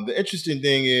the interesting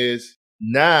thing is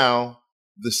now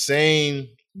the same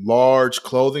large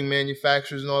clothing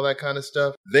manufacturers and all that kind of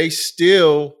stuff, they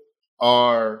still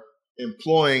are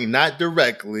employing not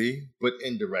directly, but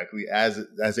indirectly as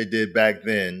they did back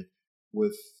then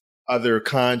with other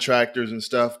contractors and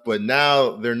stuff. But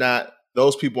now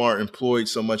those people aren't employed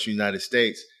so much in the United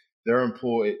States. They're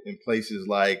employed in places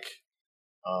like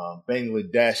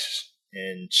Bangladesh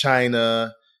and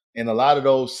China, and a lot of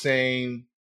those same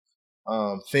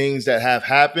things that have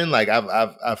happened. Like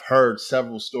I've heard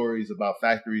several stories about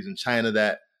factories in China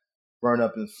that burn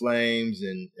up in flames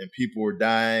and people were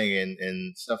dying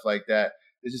and stuff like that.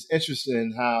 It's just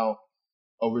interesting how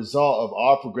a result of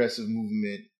our progressive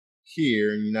movement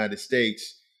here in the United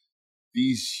States,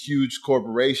 these huge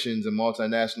corporations and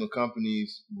multinational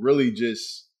companies really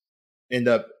just end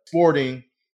up supporting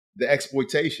the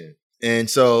exploitation. And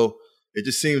so it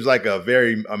just seems like a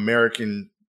very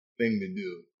American thing to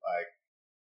do. Like,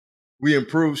 we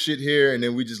improve shit here and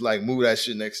then we just like move that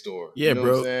shit next door. Yeah, you know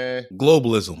bro. what I'm saying?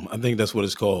 Globalism. I think that's what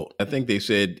it's called. I think they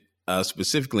said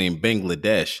specifically in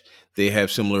Bangladesh, they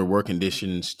have similar work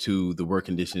conditions to the work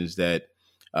conditions that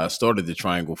started the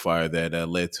Triangle Fire that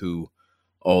led to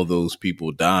all those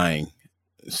people dying.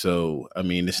 So, I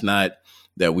mean, it's not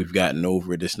that we've gotten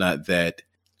over it. It's not that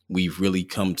we've really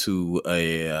come to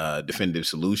a definitive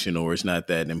solution, or it's not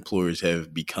that employers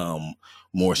have become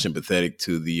more sympathetic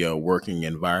to the working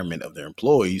environment of their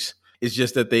employees. It's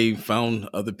just that they found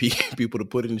other people to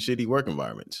put in shitty work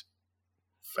environments.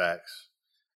 Facts.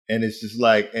 And it's just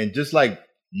like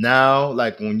now,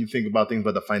 like when you think about things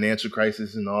about the financial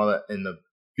crisis and all that, and the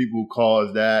people who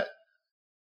caused that,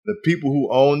 the people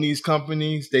who own these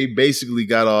companies, they basically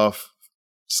got off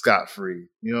scot-free.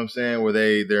 You know what I'm saying? Where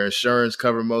their insurance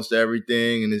covered most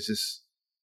everything, and it just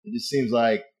seems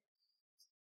like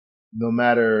no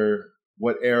matter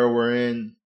what era we're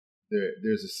in,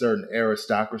 there's a certain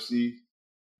aristocracy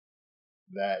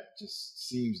that just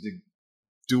seems to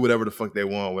do whatever the fuck they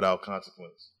want without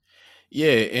consequence. Yeah,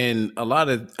 and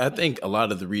I think a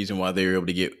lot of the reason why they were able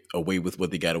to get away with what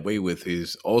they got away with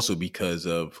is also because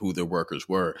of who their workers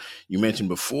were. You mentioned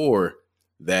before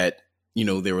that,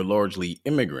 they were largely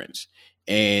immigrants.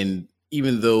 And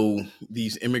even though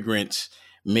these immigrants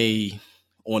may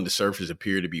on the surface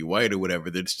appear to be white or whatever,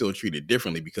 they're still treated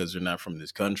differently because they're not from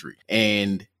this country.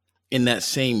 And in that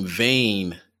same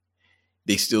vein,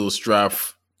 they still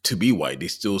strive to be white. They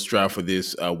still strive for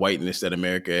this whiteness that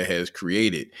America has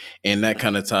created. And that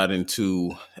kind of tied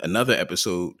into another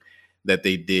episode that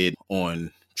they did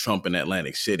on Trump in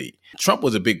Atlantic City. Trump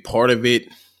was a big part of it.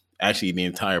 Actually, the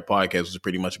entire podcast was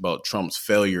pretty much about Trump's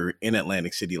failure in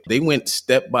Atlantic City. They went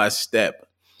step by step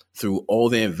through all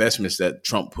the investments that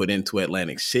Trump put into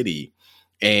Atlantic City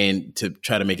and to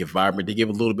try to make it vibrant. They give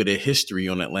a little bit of history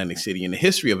on Atlantic City. And the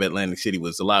history of Atlantic City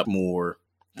was a lot more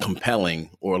compelling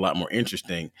or a lot more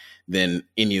interesting than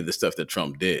any of the stuff that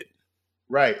Trump did.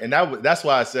 Right. And that's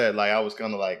why I said, like, I was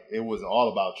kind of like, it wasn't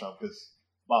all about Trump, because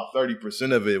about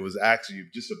 30% of it was actually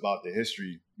just about the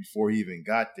history before he even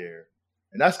got there.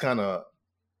 And that's kind of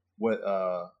what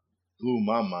blew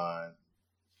my mind.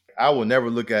 I will never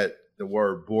look at the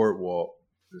word boardwalk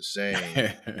the same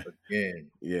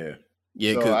again. Yeah.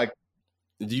 So I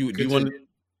do you continue. want to?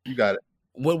 You got it.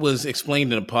 What was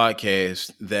explained in the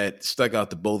podcast that stuck out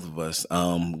to both of us?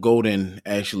 Golden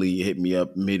actually hit me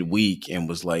up midweek and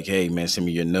was like, "Hey man, send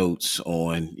me your notes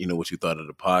on what you thought of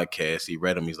the podcast." He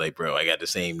read them. He's like, "Bro, I got the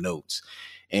same notes."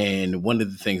 And one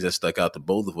of the things that stuck out to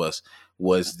both of us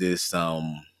was this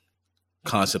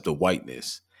concept of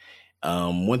whiteness.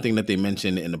 One thing that they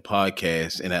mentioned in the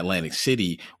podcast in Atlantic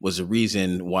City was the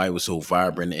reason why it was so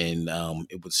vibrant and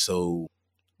it was so,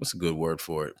 what's a good word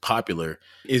for it, popular,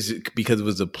 is because it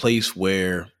was a place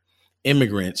where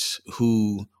immigrants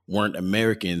who weren't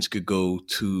Americans could go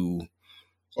to,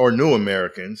 or new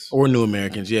Americans,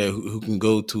 yeah, who can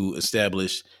go to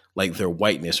establish like their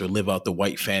whiteness or live out the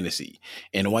white fantasy.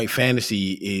 And the white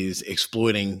fantasy is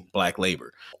exploiting black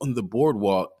labor. On the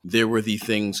boardwalk, there were these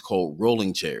things called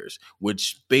rolling chairs,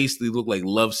 which basically looked like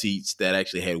love seats that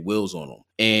actually had wheels on them.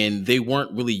 And they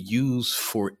weren't really used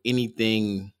for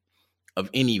anything of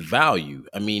any value.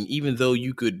 I mean, even though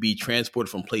you could be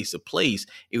transported from place to place,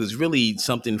 it was really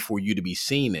something for you to be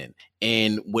seen in.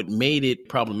 And what made it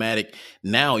problematic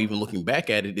now, even looking back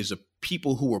at it, is the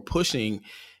people who were pushing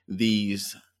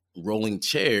these rolling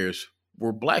chairs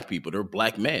were black people. They're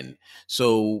black men.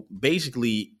 So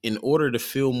basically, in order to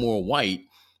feel more white,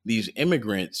 these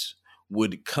immigrants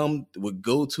would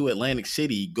go to Atlantic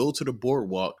City, go to the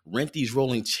boardwalk, rent these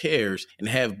rolling chairs, and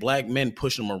have black men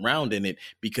push them around in it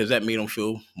because that made them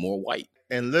feel more white.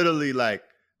 And literally, like,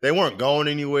 they weren't going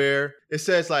anywhere. It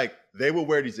says, like, they would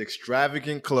wear these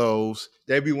extravagant clothes.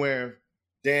 They'd be wearing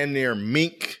damn near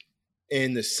mink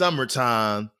in the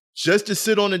summertime just to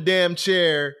sit on a damn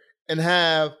chair and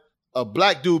have a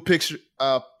black dude push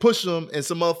them and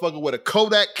some motherfucker with a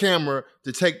Kodak camera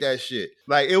to take that shit.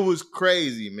 Like, it was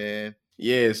crazy, man.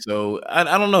 Yeah, so I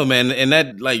don't know, man. And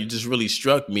that like just really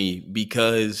struck me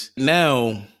because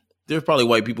now there's probably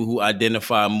white people who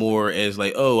identify more as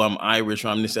like, oh, I'm Irish or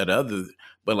I'm this, that, or other.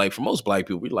 But like for most black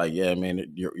people, we're like, yeah, man,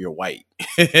 you're white.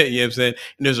 You know what I'm saying?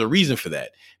 And there's a reason for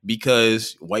that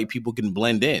because white people can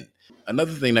blend in.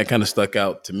 Another thing that kind of stuck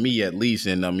out to me, at least,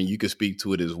 and I mean, you could speak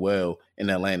to it as well in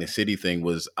the Atlantic City thing,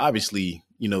 was obviously,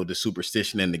 the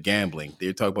superstition and the gambling.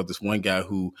 They talk about this one guy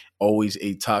who always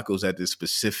ate tacos at this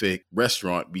specific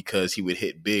restaurant because he would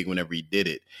hit big whenever he did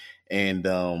it. And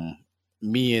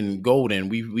me and Golden,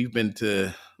 we've been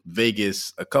to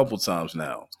Vegas a couple times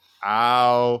now.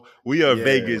 Oh, we are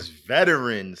Vegas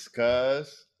veterans,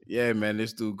 cuz. Yeah, man,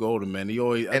 this dude Golden, man. He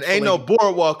always and ain't no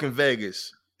boardwalk in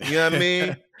Vegas. You know what I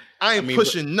mean? I ain't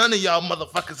pushing none of y'all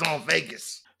motherfuckers on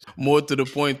Vegas. More to the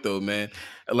point, though, man.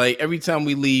 Like, every time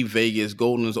we leave Vegas,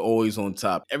 Golden is always on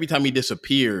top. Every time he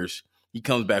disappears, he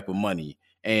comes back with money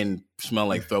and smell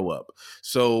like throw up.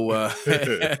 So,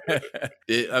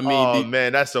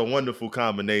 man, that's a wonderful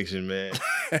combination, man.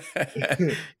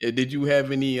 Did you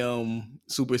have any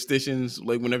superstitions,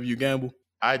 like, whenever you gamble?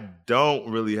 I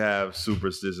don't really have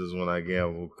superstitions when I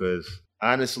gamble because,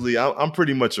 honestly, I'm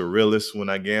pretty much a realist when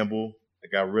I gamble.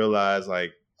 Like, I realize,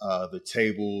 like, the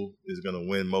table is going to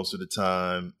win most of the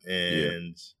time.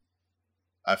 And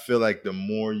I feel like the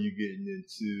more you get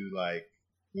into, like,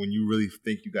 when you really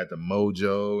think you got the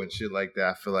mojo and shit like that,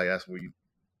 I feel like that's where you,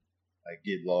 like,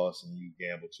 get lost and you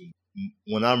gamble too.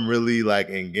 When I'm really, like,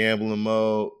 in gambling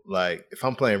mode, like, if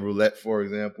I'm playing roulette, for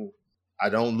example, I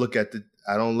don't look at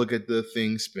the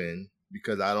thing spin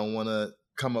because I don't want to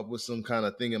come up with some kind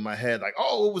of thing in my head like,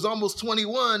 oh, it was almost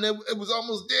 21. It was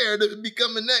almost there to be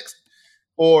coming next.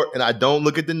 And I don't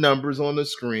look at the numbers on the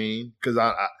screen because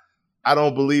I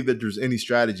don't believe that there's any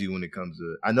strategy when it comes to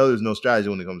it. I know there's no strategy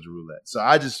when it comes to roulette. So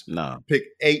I just pick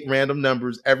 8 random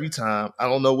numbers every time. I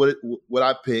don't know what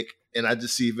I pick, and I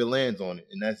just see if it lands on it,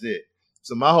 and that's it.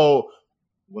 So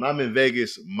when I'm in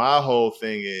Vegas, my whole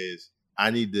thing is I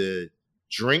need to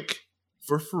drink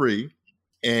for free,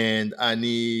 and I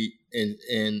need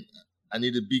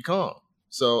to be calm.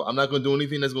 So I'm not going to do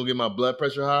anything that's going to get my blood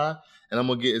pressure high, and I'm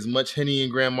going to get as much Henny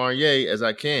and Grand Marnier as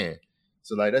I can.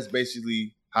 So, like, that's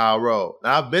basically how I roll.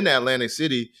 Now, I've been to Atlantic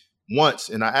City once,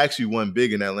 and I actually won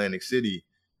big in Atlantic City.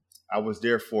 I was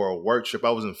there for a work trip.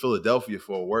 I was in Philadelphia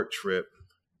for a work trip.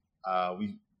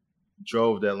 We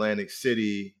drove to Atlantic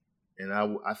City, and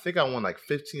I think I won like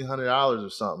 $1,500 or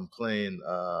something playing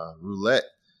roulette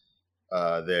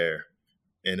there.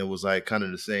 And it was like kind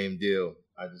of the same deal.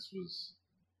 I just was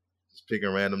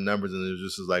picking random numbers, and it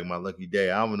was just like my lucky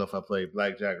day. I don't know if I played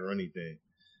blackjack or anything.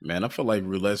 Man, I feel like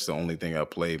roulette's the only thing I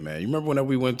played, man. You remember whenever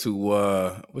we went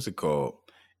to, what's it called?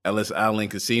 Ellis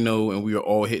Island Casino, and we were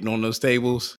all hitting on those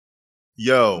tables?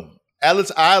 Yo,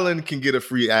 Ellis Island can get a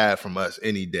free ad from us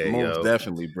any day, Most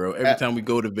definitely, bro. Every time we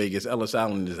go to Vegas, Ellis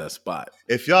Island is that spot.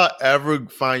 If y'all ever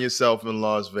find yourself in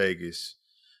Las Vegas,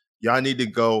 y'all need to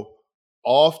go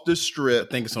off the strip.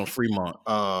 I think it's on Fremont.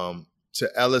 To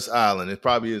Ellis Island. It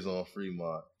probably is on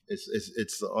Fremont.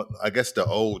 It's I guess the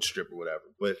old strip or whatever.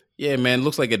 But yeah, man, it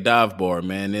looks like a dive bar,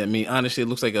 man. I mean, honestly, it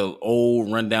looks like an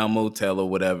old rundown motel or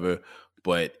whatever.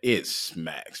 But it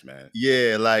smacks, man.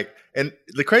 Yeah, like, and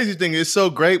the crazy thing is so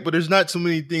great, but there's not too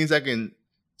many things I can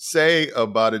say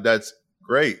about it that's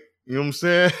great. You know what I'm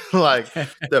saying? Like,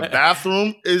 the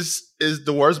bathroom is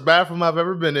the worst bathroom I've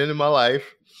ever been in my life.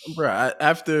 Bro,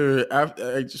 after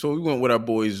so we went with our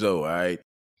boy Zoe, all right?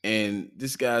 And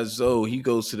this guy Zoe, he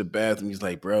goes to the bathroom. He's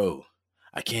like, bro,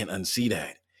 I can't unsee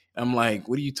that. I'm like,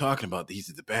 what are you talking about? He's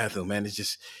at the bathroom, man.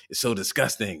 It's so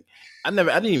disgusting. I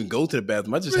didn't even go to the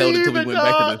bathroom. I just held it till we went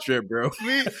back to the trip, bro.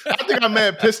 I think I may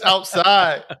have pissed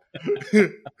outside.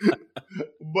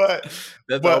 but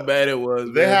that's how bad it was.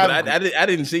 I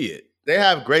didn't see it. They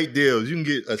have great deals. You can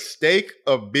get a steak,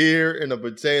 a beer, and a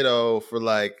potato for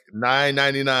like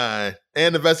 $9.99,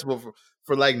 and the vegetable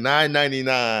for like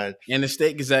 $9.99. And the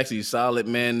steak is actually solid,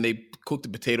 man. They cook the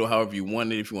potato however you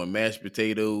want it. If you want mashed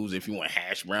potatoes, if you want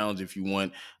hash browns, if you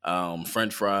want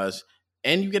French fries,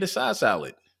 and you get a side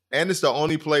salad. And it's the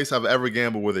only place I've ever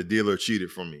gambled where the dealer cheated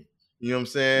from me. You know what I'm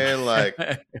saying? Like,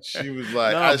 she was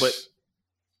like,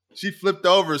 she flipped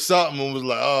over something and was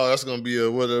like, oh, that's going to be a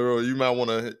whatever. You might want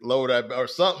to lower that or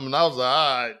something. And I was like,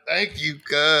 all right, thank you,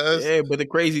 cuz. Yeah, but the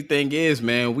crazy thing is,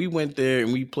 man, we went there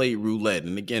and we played roulette.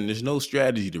 And again, there's no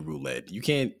strategy to roulette. You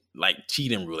can't like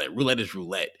cheat in roulette. Roulette is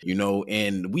roulette, you know,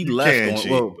 and we left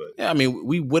on, I mean,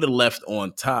 we would have left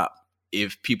on top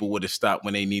if people would have stopped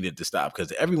when they needed to stop,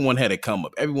 because everyone had a come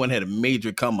up. Everyone had a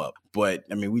major come up. But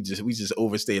I mean, we just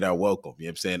overstayed our welcome. You know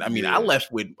what I'm saying? I mean, yeah. I left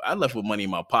with money in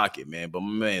my pocket, man. But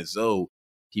my man Zoe,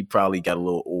 he probably got a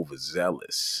little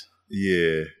overzealous.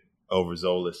 Yeah,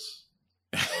 overzealous.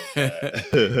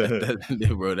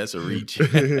 Bro, that's a reach. But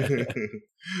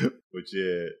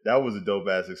yeah, that was a dope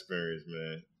ass experience,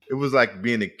 man. It was like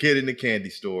being a kid in the candy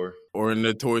store. Or in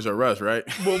the Toys R Us, right?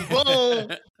 Boom,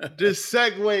 boom. Just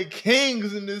Segway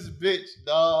kings in this bitch,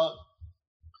 dog.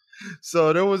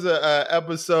 So there was a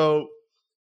episode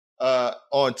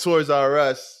on Toys R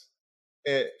Us.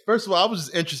 And first of all, I was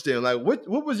just interested in, like, what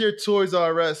was your Toys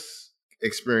R Us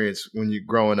experience when you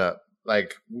growing up?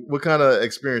 Like, what kind of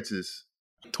experiences?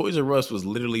 Toys R Us was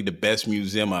literally the best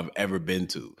museum I've ever been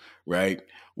to, right?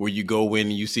 Where you go in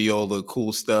and you see all the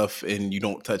cool stuff and you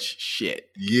don't touch shit.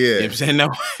 Yeah. You know what I'm saying? No,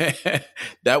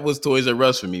 that was Toys R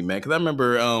Us for me, man. Because I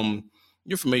remember,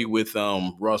 you're familiar with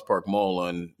Ross Park Mall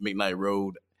on McKnight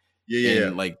Road. Yeah.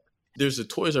 And like, there's a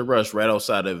Toys R Us right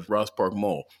outside of Ross Park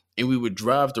Mall. And we would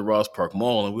drive to Ross Park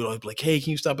Mall and we'd always be like, hey,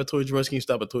 can you stop at Toys R Us? Can you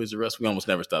stop at Toys R Us? We almost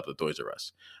never stopped at Toys R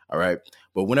Us. All right.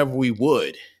 But whenever we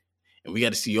would, and we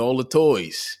got to see all the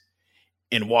toys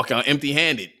and walk out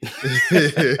empty-handed.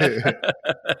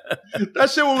 That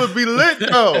shit would be lit,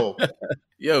 though.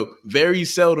 Yo, very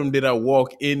seldom did I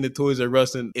walk in the Toys R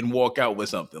Us and walk out with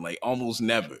something. Like, almost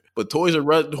never. But Toys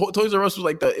R Us was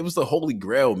like it was the holy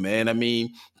grail, man. I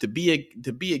mean, to be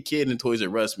a kid in Toys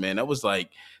R Us, man, that was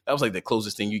like the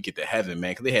closest thing you get to heaven,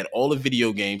 man. Because they had all the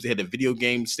video games. They had the video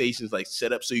game stations like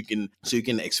set up so you can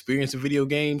experience the video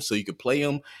games, so you could play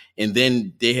them. And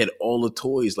then they had all the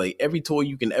toys, like every toy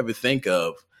you can ever think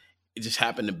of. It just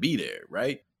happened to be there,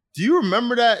 right? Do you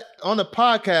remember that on the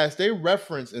podcast they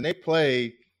reference and they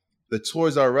play the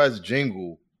Toys R Us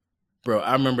jingle? Bro,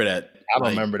 I remember that. I don't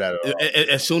remember that at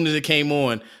all. As soon as it came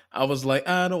on, I was like,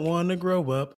 I don't want to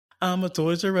grow up. I'm a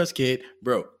Toys R Us kid.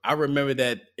 Bro, I remember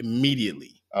that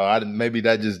immediately. Oh, maybe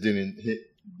that just didn't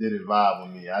vibe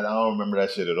with me. I don't remember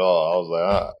that shit at all. I was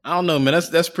like, I don't know, man.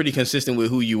 That's pretty consistent with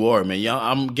who you are, man. Y'all,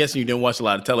 I'm guessing you didn't watch a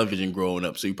lot of television growing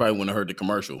up, so you probably wouldn't have heard the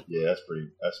commercial. Yeah, that's pretty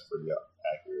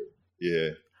accurate. Yeah.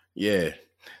 Yeah.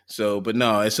 So, but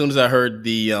no, as soon as I heard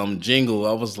the jingle,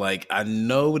 I was like, I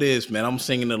know this, man. I'm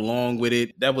singing along with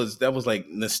it. That was like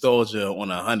nostalgia on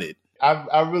 100.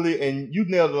 I really, and you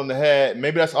nailed it on the head.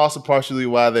 Maybe that's also partially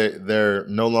why they're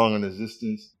no longer in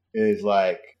existence. Is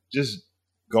like just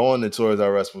going to Toys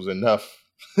R Us was enough.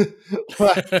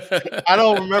 Like, I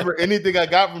don't remember anything I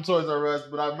got from Toys R Us,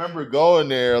 but I remember going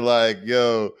there like,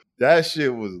 yo, that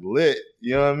shit was lit.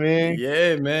 You know what I mean?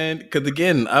 Yeah, man. Because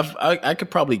again, I could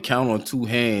probably count on two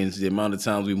hands the amount of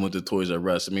times we went to Toys R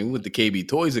Us. I mean, we went to KB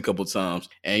Toys a couple times,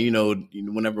 and you know,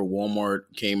 whenever Walmart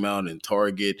came out and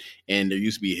Target, and there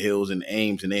used to be Hills and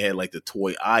Ames, and they had like the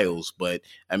toy aisles. But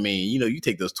I mean, you know, you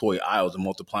take those toy aisles and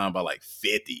multiply them by like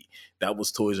 50. That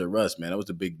was Toys R Us, man. That was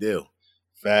a big deal.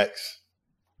 Facts.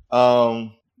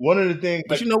 What one of the things,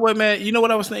 But you know what, man? You know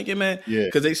what I was thinking, man? Yeah.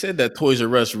 Because they said that Toys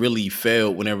R Us really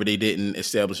failed whenever they didn't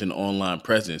establish an online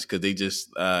presence because they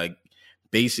just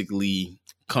basically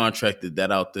contracted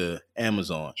that out to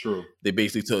Amazon. True. They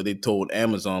basically told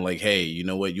Amazon like, hey, you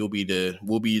know what? We'll be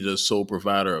the sole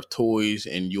provider of toys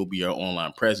and you'll be our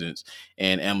online presence.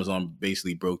 And Amazon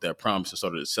basically broke that promise and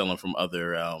started selling from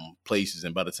other places.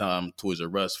 And by the time Toys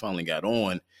R Us finally got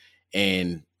on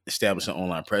and established an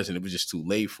online presence, it was just too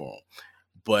late for them.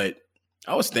 But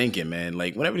I was thinking, man,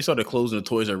 like whenever they started closing the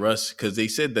Toys R Us, because they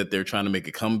said that they're trying to make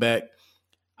a comeback,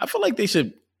 I feel like they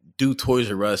should do Toys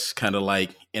R Us kind of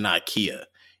like an IKEA,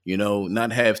 you know,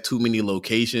 not have too many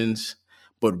locations,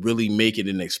 but really make it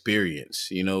an experience,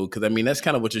 you know, because I mean, that's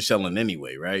kind of what you're selling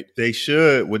anyway, right?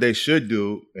 What they should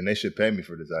do, and they should pay me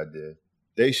for this idea,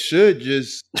 they should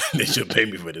just They should pay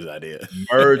me for this idea.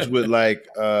 merge with like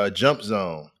Jump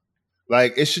Zone.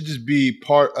 Like it should just be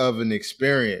part of an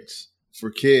experience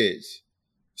for kids.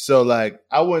 So like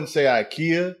I wouldn't say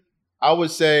IKEA. I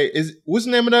would say what's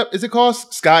the name of that? Is it called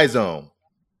Sky Zone?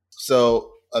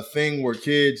 So a thing where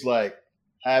kids like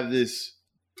have this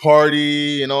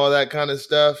party and all that kind of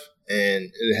stuff,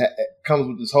 and it comes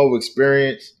with this whole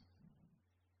experience.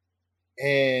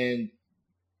 And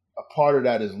a part of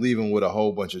that is leaving with a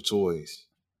whole bunch of toys.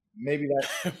 Maybe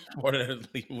that Part of that is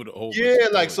leaving with a whole bunch yeah,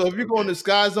 of like toys. so if you're going Okay. to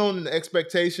Sky Zone and the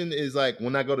expectation is like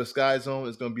when I go to Sky Zone,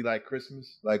 it's gonna be like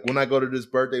Christmas. Like when I go to this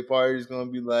birthday party, it's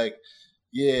gonna be like,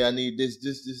 yeah, I need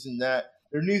this, and that.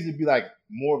 There needs to be like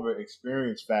more of an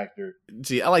experience factor.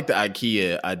 See, I like the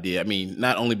IKEA idea. I mean,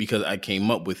 not only because I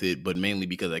came up with it, but mainly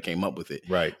because I came up with it.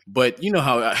 Right. But you know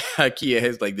how IKEA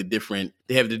has like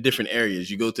they have the different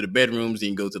areas. You go to the bedrooms, you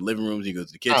can go to the living rooms, you can go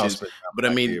to the I don't kitchens. spend time But I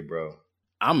in mean, IKEA, bro.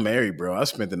 I'm married, bro. I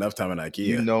spent enough time in IKEA.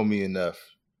 You know me enough.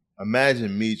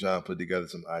 Imagine me trying to put together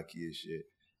some IKEA shit.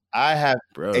 I have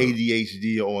bro.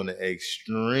 ADHD on an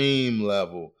extreme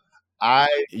level.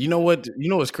 You know what? You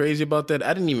know what's crazy about that?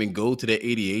 I didn't even go to the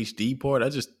ADHD part. I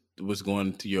just was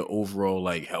going to your overall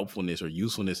like helpfulness or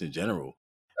usefulness in general.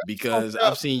 Because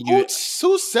I've seen you.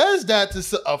 Who says that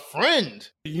to a friend?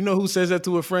 You know who says that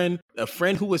to a friend? A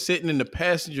friend who was sitting in the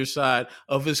passenger side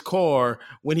of his car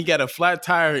when he got a flat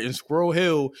tire in Squirrel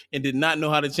Hill and did not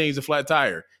know how to change the flat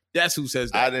tire. That's who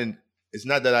says that. It's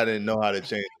not that I didn't know how to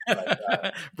change the flat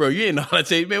tire. Bro, you didn't know how to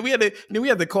change. Man, we had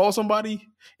to call somebody,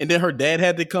 and then her dad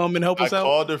had to come and help us out. I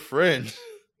called a friend.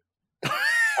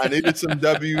 I needed some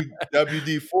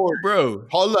WD-40. Bro,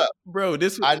 hold up, bro.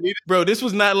 This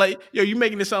was not like, yo, you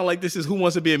making it sound like this is Who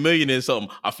Wants to Be a Millionaire or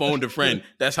something. I phoned a friend.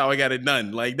 That's how I got it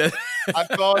done. Like that. I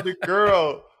called the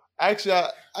girl. Actually,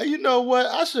 you know what?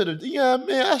 I should have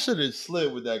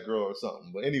slid with that girl or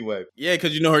something. But anyway. Yeah,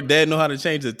 because you know her dad know how to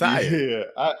change the tire. Yeah,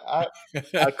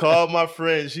 I called my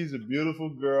friend. She's a beautiful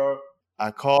girl.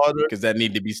 I called her because that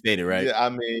need to be stated, right? Yeah, I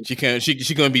mean, she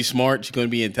gonna be smart. She gonna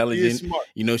be intelligent. Smart.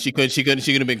 You know, she could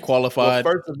have been qualified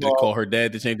to call her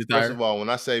dad to change the tire. First of all, when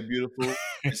I say beautiful,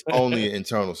 it's only an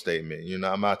internal statement. You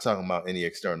know, I'm not talking about any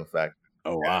external factor.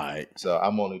 Oh, all right. So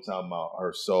I'm only talking about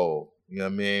her soul. You know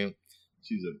what I mean?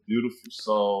 She's a beautiful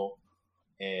soul,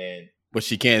 but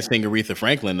she can't sing Aretha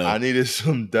Franklin though. I needed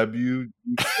some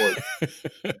WD-40,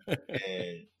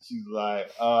 and she's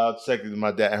like, "I checked with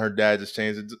my dad, and her dad just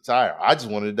changed the tire. I just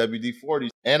wanted a WD-40,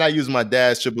 and I used my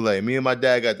dad's AAA. Me and my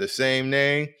dad got the same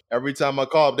name. Every time I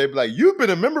call up, they be like, "You've been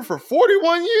a member for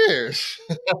 41 years."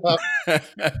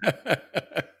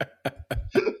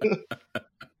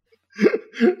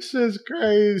 Shit's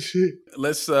crazy.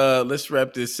 Let's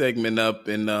wrap this segment up,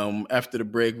 and after the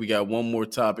break, we got one more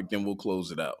topic, then we'll close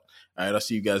it out. All right, I'll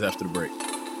see you guys after the break.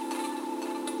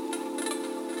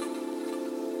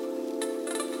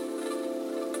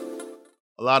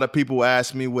 A lot of people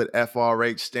ask me what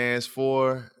FRH stands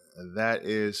for. That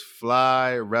is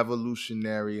Fly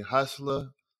Revolutionary Hustler.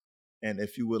 And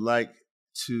if you would like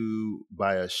to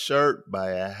buy a shirt,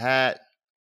 buy a hat,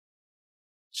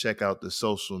 check out the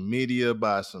social media,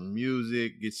 buy some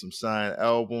music, get some signed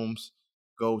albums,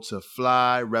 go to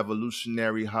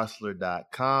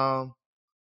flyrevolutionaryhustler.com.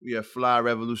 We are Fly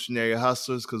Revolutionary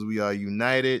Hustlers because we are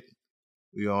united,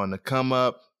 we are on the come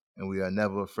up, and we are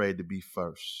never afraid to be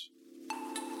first.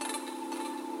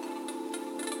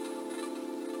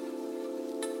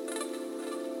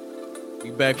 We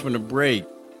back from the break.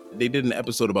 They did an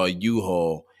episode about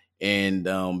U-Haul, and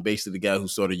basically the guy who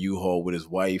started U-Haul with his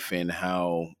wife and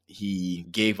how he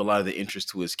gave a lot of the interest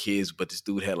to his kids, but this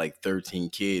dude had like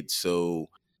 13 kids. So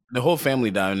the whole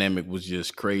family dynamic was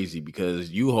just crazy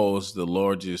because U-Haul is the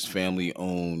largest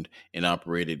family-owned and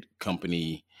operated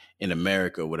company in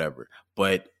America or whatever.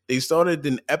 But they started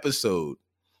an episode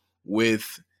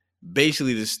with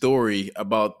basically the story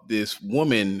about this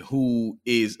woman who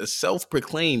is a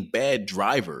self-proclaimed bad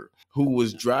driver who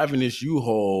was driving this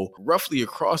U-Haul roughly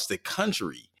across the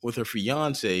country with her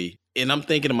fiance. And I'm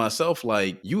thinking to myself,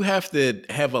 like, you have to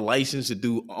have a license to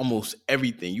do almost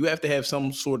everything. You have to have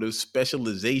some sort of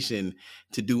specialization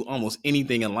to do almost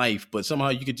anything in life, but somehow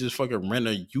you could just fucking rent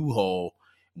a U-Haul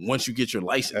once you get your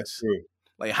That's license. true.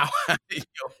 Like, how?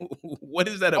 Yo, what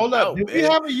is that Hold up, about, did man? we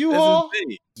have a That's U-Haul?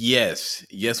 insane.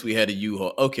 Yes, we had a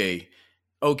U-Haul.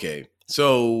 Okay.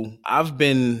 So I've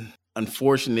been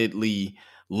unfortunately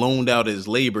loaned out as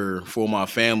labor for my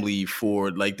family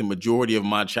for like the majority of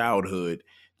my childhood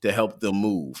to help them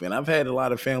move. And I've had a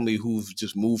lot of family who've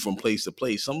just moved from place to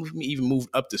place. Some of them even moved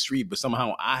up the street, but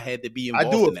somehow I had to be I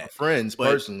involved do in it for that. friends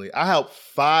But personally. I helped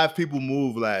 5 people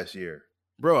move last year.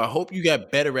 bro, I hope you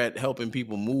got better at helping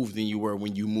people move than you were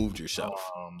when you moved yourself.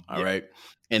 All Yeah. right.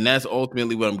 And that's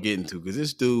ultimately what I'm getting to, because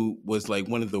this dude was like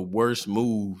one of the worst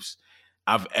moves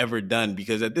I've ever done,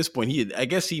 because at this point, I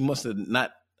guess he must have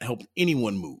not helped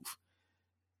anyone move.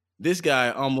 This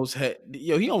guy almost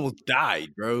he almost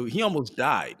died, bro. He almost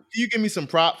died. Can you give me some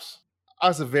props? I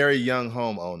was a very young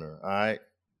homeowner, all right?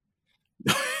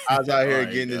 I was out here All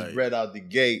right, getting all this right. bread out the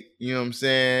gate, you know what I'm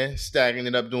saying? Stacking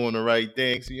it up, doing the right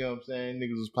things, you know what I'm saying?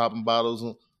 Niggas was popping bottles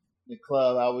in the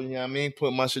club. I was, you know what I mean?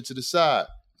 Putting my shit to the side.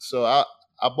 So I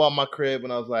bought my crib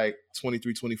when I was like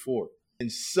 23, 24.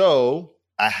 And so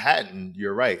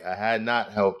you're right, I had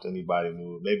not helped anybody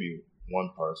move. Maybe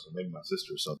one person, maybe my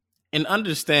sister or something. And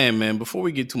understand, man, before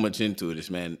we get too much into this,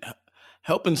 man,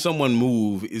 helping someone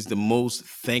move is the most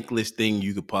thankless thing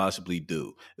you could possibly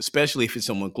do, especially if it's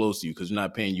someone close to you, because they're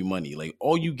not paying you money. Like,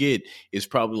 all you get is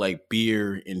probably like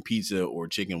beer and pizza or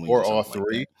chicken wings Or or all something like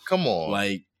three. that. Come on.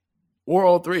 Like, or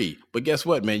all three. But guess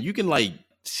what, man? You can like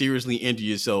seriously injure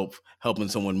yourself helping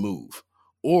someone move.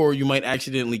 Or you might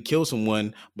accidentally kill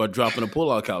someone by dropping a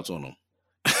pull-out couch on them.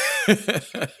 Does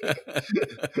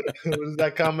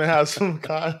that comment have some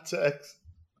context?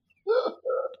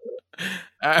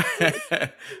 All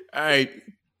right.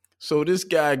 So this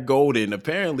guy Golden,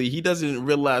 apparently he doesn't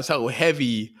realize how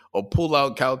heavy a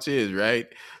pull-out couch is, right?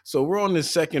 So we're on the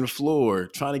second floor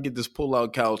trying to get this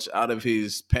pull-out couch out of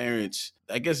his parents',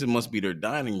 I guess it must be their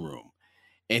dining room.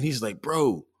 And he's like,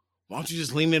 bro, why don't you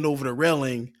just lean it over the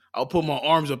railing? I'll put my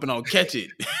arms up and I'll catch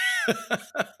it.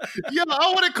 Yo,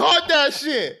 I would have caught that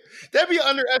shit. They be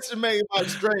underestimating my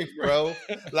strength, bro.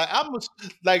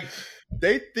 Like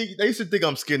they used to think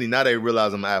I'm skinny. Now they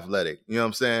realize I'm athletic. You know what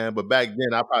I'm saying? But back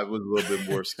then I probably was a little bit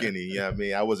more skinny. You know what I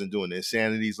mean? I wasn't doing the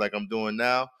insanities like I'm doing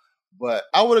now. But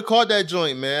I would have caught that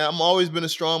joint, man. I'm always been a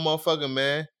strong motherfucker,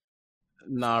 man.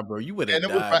 Nah, bro, you would have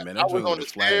And it was died, man. I That was joint on would the have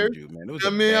stairs. flattened you, man. It was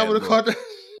You know a what I mean? I bad would have look. caught that.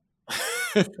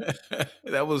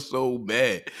 That was so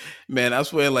bad, man. I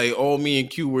swear, like, all me and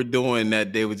Q were doing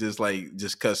that day was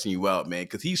just cussing you out, man,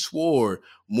 because he swore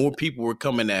more people were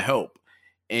coming to help.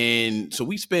 And so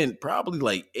we spent probably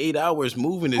like 8 hours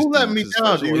moving this Who let dude, me 'cause down?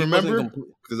 first Do of all, you he wasn't remember?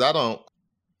 Because I don't.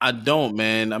 I don't,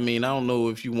 man. I mean, I don't know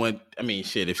if you want. I mean,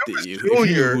 shit. If It was you knew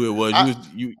Junior. who it was,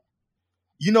 you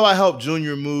You know I helped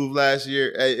Junior move last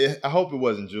year. I hope it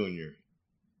wasn't Junior.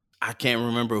 I can't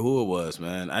remember who it was,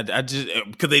 man. I just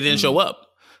because they didn't show up.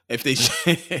 If they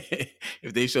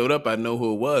if they showed up, I know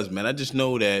who it was, man. I just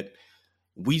know that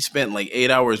we spent like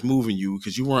 8 hours moving you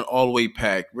because you weren't all the way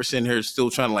packed. We're sitting here still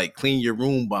trying to like clean your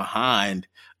room behind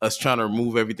us, trying to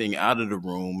remove everything out of the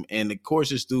room. And of course,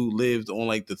 this dude lived on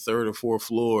like the 3rd or 4th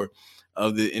floor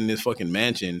in this fucking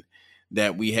mansion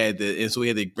that we had to, and so we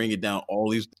had to bring it down all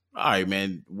these. All right,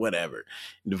 man, whatever.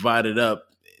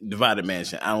 Divided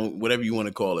mansion. Whatever you want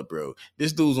to call it, bro.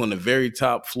 This dude's on the very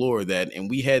top floor of that, and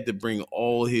we had to bring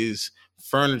all his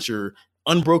furniture,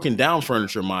 unbroken down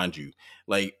furniture, mind you.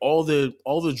 Like all the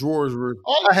drawers were.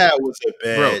 All I had was a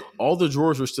bed. Bro, all the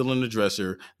drawers were still in the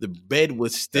dresser. The bed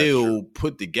was still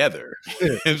put together. You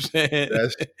know what I'm saying?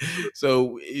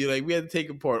 So like we had to take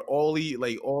apart all this.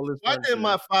 Why didn't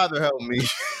my father help me?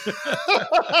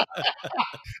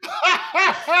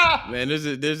 Man, there's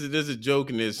a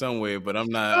joke in there somewhere, but I'm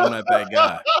not that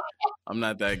guy. I'm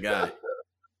not that guy.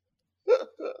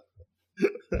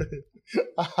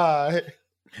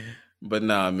 But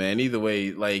nah, man. Either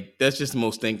way, like that's just the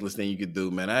most thankless thing you could do,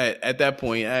 man. At that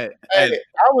point, I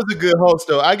was a good host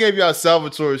though. I gave y'all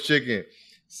Salvatore's chicken.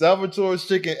 Salvatore's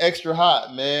chicken extra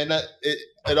hot, man.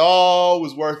 It all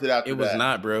was worth it after that. It was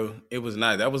not, bro. It was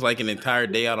not. That was like an entire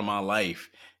day out of my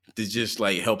life to just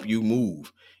like help you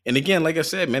move. And again, like I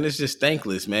said, man, it's just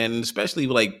thankless, man. And especially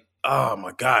like, oh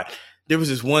my God. There was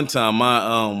this one time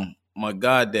my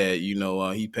goddad,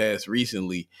 he passed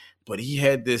recently, but he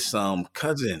had this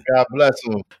cousin. God bless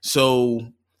him. So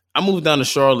I moved down to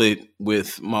Charlotte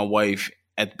with my wife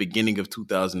at the beginning of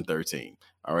 2013.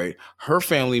 All right. Her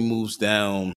family moves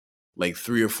down like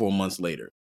 3 or 4 months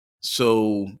later.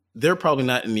 So they're probably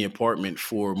not in the apartment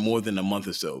for more than a month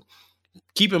or so.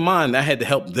 Keep in mind, I had to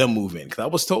help them move in because I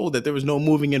was told that there was no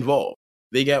moving involved.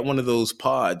 They got one of those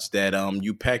pods that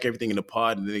you pack everything in a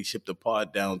pod and then they ship the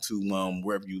pod down to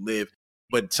wherever you live.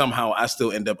 But somehow I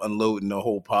still end up unloading the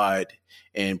whole pod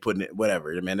and putting it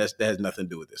whatever. Man, that has nothing to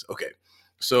do with this. Okay.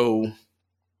 So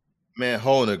Man,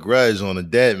 holding a grudge on a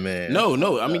dead man.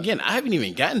 no. I mean, again, I haven't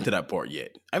even gotten to that part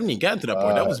yet. I haven't even gotten to that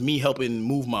part. That was me helping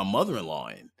move my mother-in-law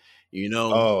in,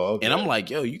 Oh, okay. And I'm like,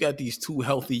 yo, you got these two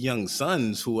healthy young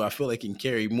sons who I feel like can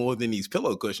carry more than these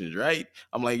pillow cushions, right?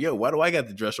 I'm like, yo, why do I got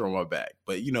the dresser on my back?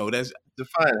 But that's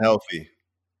Define healthy.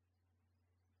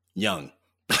 young.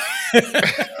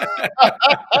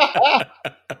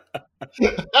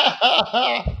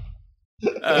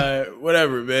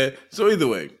 Whatever, man. So either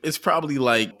way, it's probably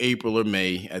like April or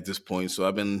May at this point. So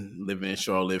I've been living in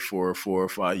Charlotte for 4 or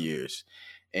 5 years,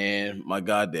 and my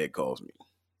goddad calls me.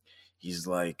 He's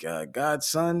like,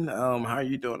 "Godson, how are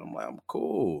you doing?" I'm like, "I'm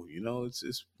cool.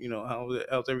 It's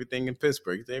how's everything in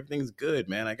Pittsburgh? Everything's good,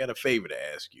 man. I got a favor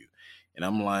to ask you." And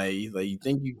I'm like, you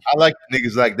think you? I like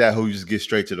niggas like that who just get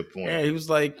straight to the point. Yeah, he was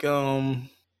like,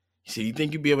 he said, "You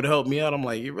think you'd be able to help me out?" I'm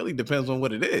like, "It really depends on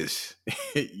what it is,"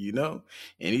 And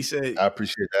he said, I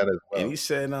appreciate that as well. and he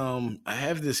said, I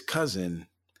have this cousin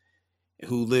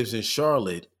who lives in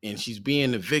Charlotte and she's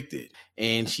being evicted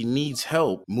and she needs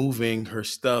help moving her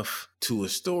stuff to a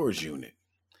storage unit.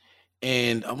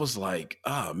 And I was like,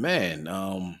 oh man,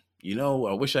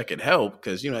 I wish I could help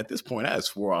because, at this point I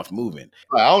swore off moving.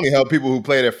 I only help people who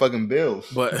pay their fucking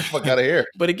bills. But fuck out of here.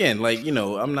 But again,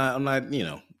 I'm not,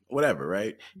 whatever,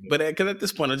 right? But because at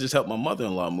this point I just helped my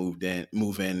mother-in-law move in,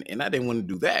 and I didn't want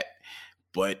to do that.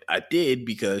 But I did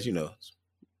because, it's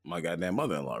my goddamn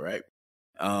mother-in-law, right?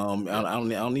 I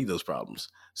don't need those problems.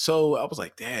 So I was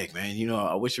like, dang, man,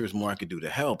 I wish there was more I could do to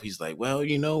help. He's like, well,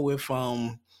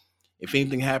 if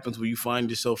anything happens where you find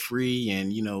yourself free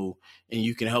and and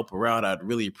you can help her out, I'd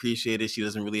really appreciate it. She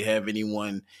doesn't really have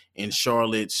anyone in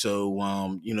Charlotte,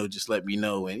 so just let me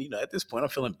know. And at this point I'm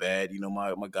feeling bad.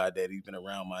 My goddaddy, he's been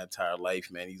around my entire life,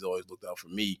 man. He's always looked out for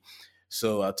me.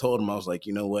 So I told him, I was like,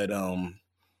 you know what,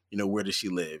 where does she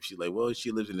live? She's like, well, she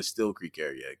lives in the Still Creek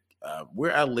area.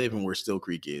 Where I live and where Still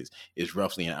Creek is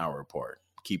roughly an hour apart.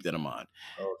 Keep that in mind.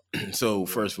 Oh, So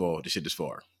first of all, the shit is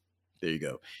far. There you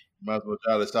go. might as well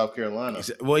try to South Carolina.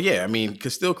 Well, yeah, I mean,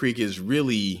 because Still Creek is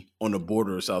really on the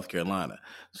border of South Carolina,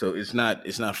 so it's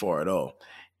not far at all.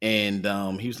 And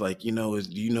he was like, do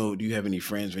you have any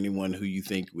friends or anyone who you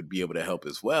think would be able to help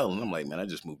as well? And I'm like, man, I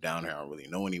just moved down here. I don't really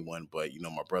know anyone, but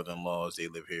my brother-in-laws, they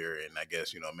live here, and I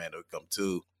guess Amanda would come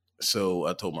too. So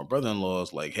I told my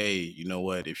brother-in-laws, like, hey, you know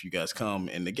what? If you guys come,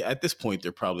 and at this point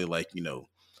they're probably like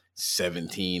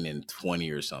 17 and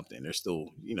 20 or something. They're still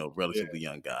relatively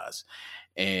young guys.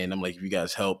 And I'm like, if you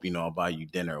guys help, I'll buy you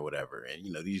dinner or whatever. And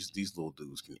these little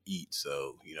dudes can eat,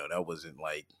 so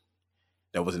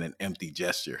that wasn't an empty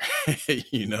gesture.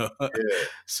 Yeah.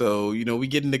 So we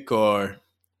get in the car,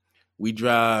 we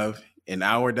drive an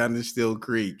hour down to Still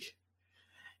Creek,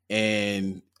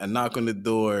 and I knock on the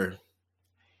door,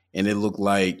 and it looked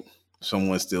like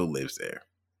someone still lives there.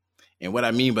 And what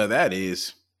I mean by that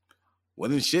is,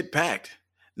 wasn't shit packed.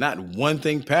 Not one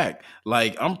thing packed.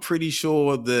 Like, I'm pretty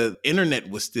sure the internet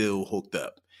was still hooked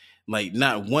up. Like,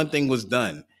 not one thing was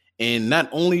done. And not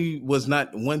only was not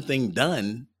one thing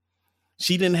done,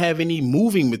 she didn't have any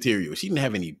moving material. She didn't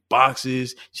have any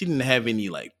boxes. She didn't have any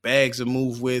like bags to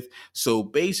move with. So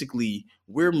basically,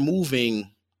 we're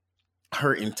moving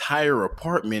her entire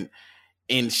apartment,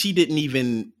 and she didn't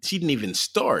even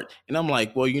start. And I'm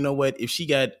like, well, you know what? If she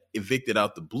got evicted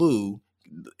out the blue,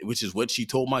 which is what she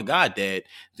told my goddad,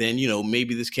 then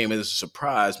maybe this came as a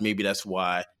surprise. Maybe that's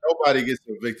why. Nobody gets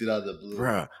evicted out of the blue.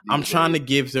 Bruh, I'm trying to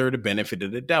give her the benefit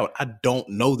of the doubt. I don't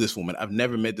know this woman. I've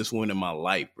never met this woman in my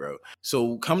life, bro.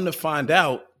 So come to find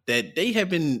out that they have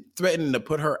been threatening to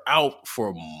put her out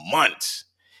for months.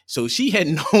 So she had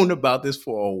known about this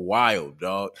for a while,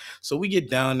 dog. So we get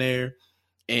down there,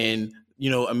 and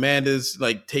Amanda's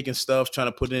like taking stuff, trying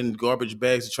to put in garbage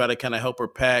bags to try to kind of help her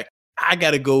pack. I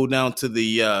got to go down to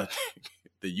the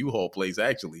U-Haul place,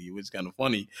 actually. It was kind of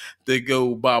funny to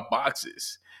go buy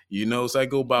boxes, So I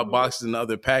go buy boxes and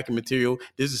other packing material.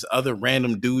 There's this other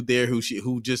random dude there who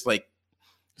just like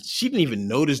she didn't even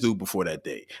know this dude before that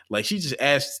day. Like, she just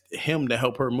asked him to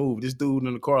help her move. This dude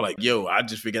in the car, like, yo, I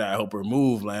just figured I'd help her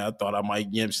move. Like, I thought I might,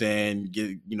 you know what I'm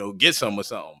saying, get some or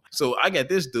something. So I got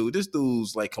this dude. This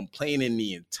dude's like complaining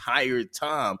the entire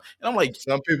time. And I'm like,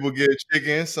 some people give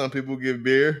chicken, some people give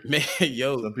beer. man,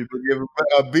 yo. Some people give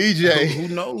a BJ. Who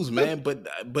knows, man?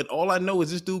 But all I know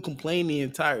is this dude complained the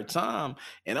entire time.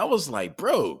 And I was like,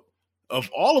 bro, of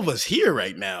all of us here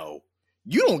right now,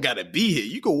 you don't gotta be here.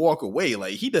 You can walk away.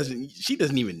 Like, she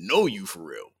doesn't even know you for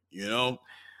real, you know?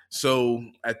 So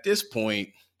at this point,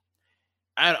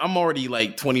 I'm already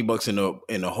like $20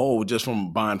 in the hole just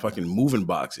from buying fucking moving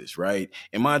boxes, right?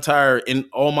 And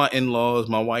all my in-laws,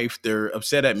 my wife, they're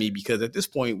upset at me because at this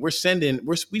point we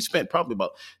spent probably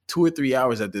about 2 or 3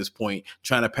 hours at this point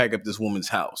trying to pack up this woman's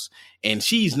house, and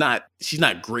she's not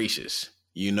gracious,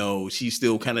 you know. She's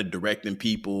still kind of directing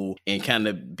people and kind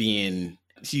of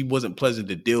she wasn't pleasant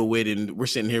to deal with. And we're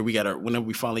sitting here, whenever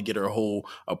we finally get our whole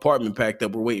apartment packed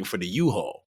up, we're waiting for the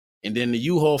U-Haul. And then the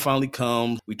U-Haul finally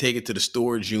comes. We take it to the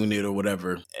storage unit or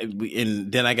whatever.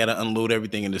 And then I got to unload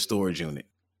everything in the storage unit.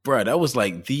 Bruh, that was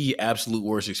like the absolute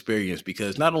worst experience,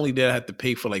 because not only did I have to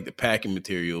pay for like the packing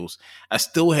materials, I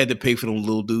still had to pay for them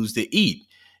little dudes to eat.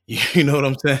 You know what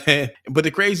I'm saying? But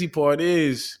the crazy part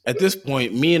is, at this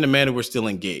point, me and Amanda were still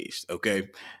engaged, okay?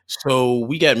 So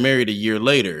we got married a year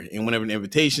later, and whenever the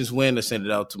invitations went, I sent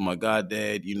it out to my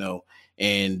goddad, you know.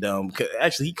 And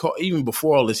actually, he called, even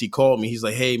before all this, he called me. He's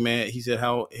like, hey, man, he said,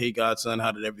 hey, godson,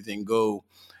 how did everything go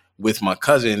with my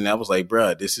cousin? And I was like,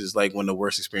 bruh, this is like one of the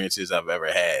worst experiences I've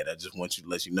ever had. I just want you to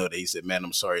let you know that. He said, man,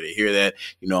 I'm sorry to hear that.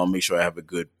 You know, I'll make sure I have a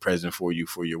good present for you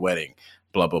for your wedding.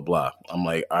 Blah, blah, blah. I'm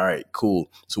like, all right, cool.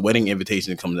 So wedding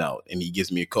invitation comes out, and he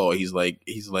gives me a call. He's like,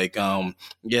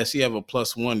 yes, you have a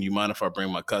 +1. You mind if I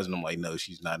bring my cousin? I'm like, no,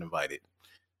 she's not invited.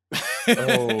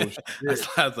 Oh, shit.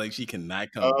 I was like, she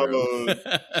cannot come, bro. Oh,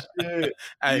 shit.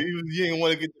 You didn't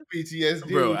want to get the PTSD.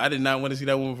 Bro, I did not want to see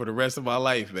that woman for the rest of my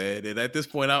life, man. And at this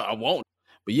point, I won't.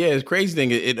 But yeah, it's crazy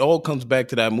thing. It all comes back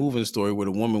to that moving story where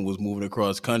the woman was moving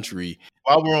across country.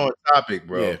 While we're on topic,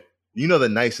 bro. Yeah. You know the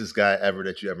nicest guy ever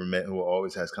that you ever met who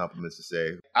always has compliments to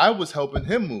say? I was helping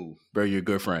him move. Bro, you're a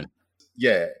good friend.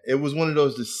 Yeah, it was one of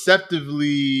those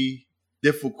deceptively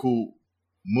difficult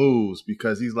moves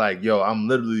because he's like, yo, I'm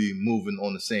literally moving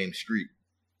on the same street.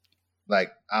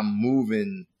 Like, I'm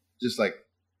moving just like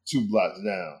 2 blocks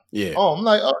down. Yeah. Oh, I'm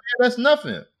like, oh, yeah, that's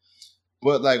nothing.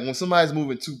 But like when somebody's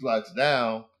moving 2 blocks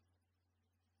down,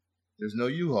 there's no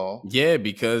U-Haul. Yeah,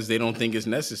 because they don't think it's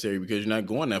necessary because you're not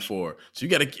going that far. So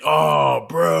you got to, oh,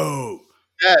 bro.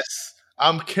 Yes,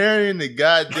 I'm carrying the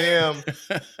goddamn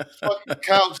fucking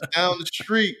couch down the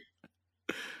street.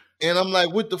 And I'm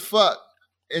like, what the fuck?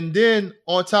 And then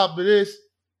on top of this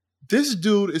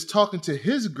dude is talking to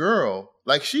his girl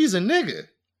like she's a nigga.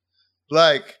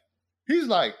 Like, he's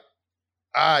like,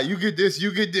 you get this,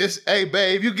 you get this. Hey,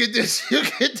 babe, you get this, you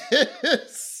get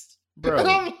this. Bro. And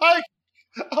I'm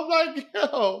like,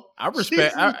 yo. I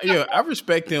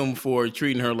respect him for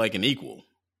treating her like an equal.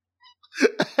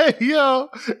 Hey, yo,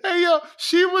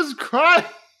 she was crying.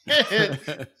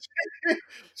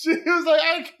 She was like,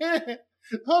 I can't.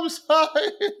 I'm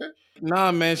sorry.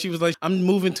 Nah, man, she was like, I'm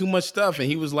moving too much stuff. And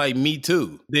he was like, me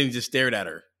too. Then he just stared at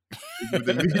her. With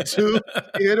the Me Too.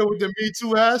 He hit her with the Me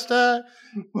Too hashtag.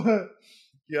 But,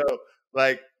 yo,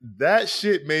 like, that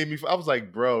shit made me, I was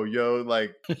like, bro, yo,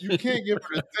 like, you can't give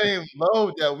her the same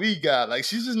load that we got. Like,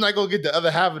 she's just not going to get the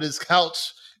other half of this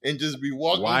couch and just be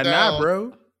walking Why down. not,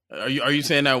 bro? Are you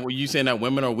saying that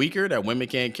women are weaker, that women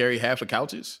can't carry half of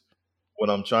couches? What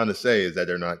I'm trying to say is that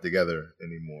they're not together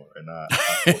anymore. And I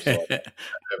foresaw it at that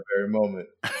very moment.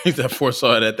 I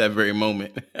foresaw it at that very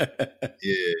moment.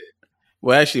 Yeah.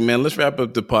 Well, actually, man, let's wrap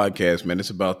up the podcast, man.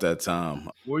 It's about that time.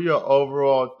 What are your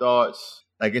overall thoughts?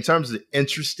 Like, in terms of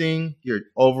your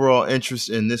overall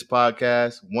interest in this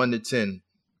podcast, 1 to 10,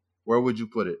 where would you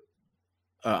put it?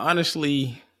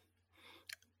 Honestly,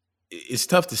 it's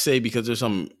tough to say because there's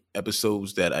some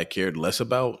episodes that I cared less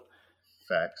about.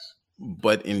 Facts.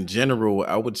 But in general,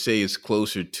 I would say it's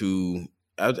closer to,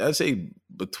 I'd say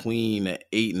between an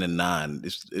 8 and a 9.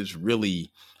 It's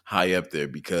really high up there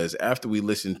because after we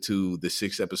listened to the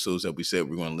 6 episodes that we said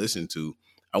we were going to listen to,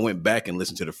 I went back and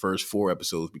listened to the first 4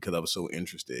 episodes because I was so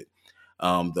interested.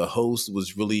 The host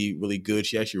was really, really good.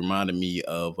 She actually reminded me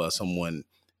of someone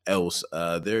else.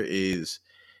 There is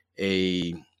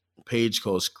a page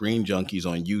called Screen Junkies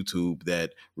on YouTube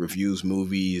that reviews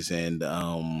movies, and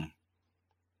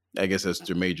I guess that's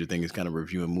their major thing, is kind of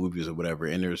reviewing movies or whatever.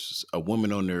 And there's a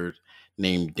woman on there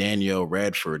named Danielle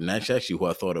Radford, and that's actually who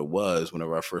I thought it was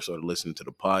whenever I first started listening to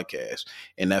the podcast.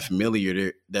 And that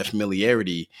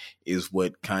familiarity is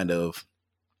what kind of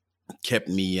kept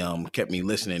me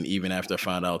listening even after I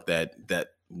found out that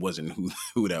wasn't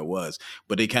who that was.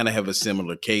 But they kind of have a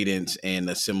similar cadence and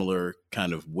a similar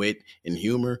kind of wit and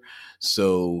humor.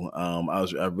 So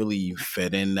I really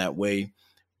fed in that way.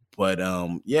 But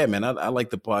yeah, man, I like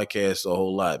the podcast a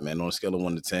whole lot, man. On a scale of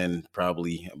 1 to 10,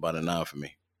 probably about a 9 for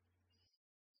me.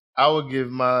 I would give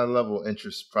my level of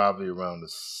interest probably around a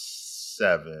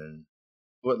 7.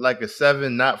 But like a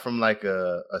 7, not from like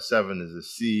a 7 is a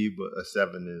C, but a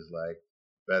 7 is like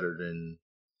better than,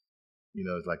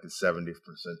 it's like the 70th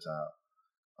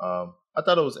percentile. I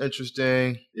thought it was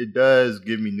interesting. It does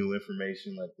give me new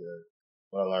information, like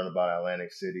what I learned about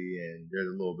Atlantic City, and there's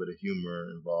a little bit of humor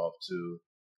involved too.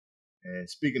 And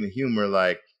speaking of humor,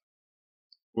 like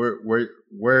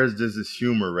where's does this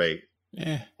humor rate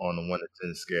on the 1 to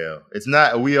 10 scale? It's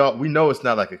not. We know it's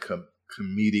not like a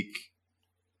comedic,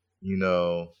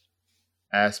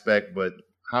 aspect, but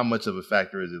how much of a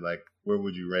factor is it? Like, where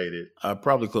would you rate it?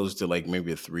 Probably close to like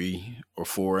maybe a 3 or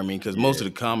 4. I mean, because most of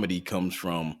the comedy comes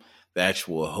from the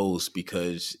actual host,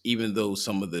 because even though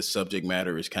some of the subject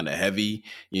matter is kind of heavy,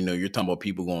 you're talking about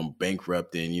people going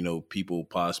bankrupt and, people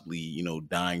possibly,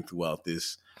 dying throughout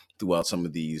some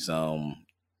of these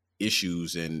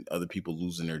issues, and other people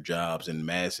losing their jobs and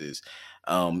masses.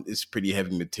 It's pretty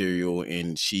heavy material,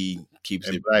 and she keeps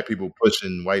it. Black people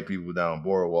pushing white people down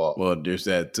boardwalk. Well, there's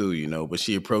that too, but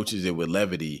she approaches it with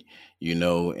levity,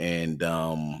 and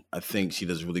I think she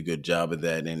does a really good job of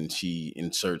that. And she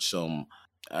inserts some,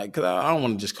 because I don't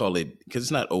want to just call it, because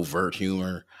it's not overt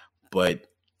humor, but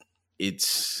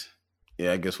it's,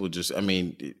 I guess we'll just,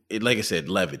 it like I said,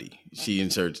 levity. She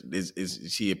inserts,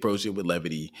 she approaches it with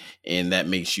levity, and that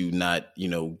makes you not,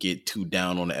 get too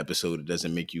down on the episode. It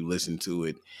doesn't make you listen to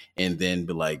it and then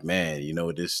be like, man,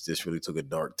 this really took a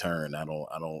dark turn. I don't,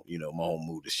 my whole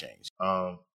mood has changed.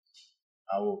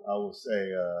 I will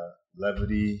say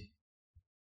levity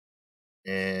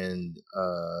and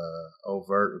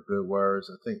overt are good words.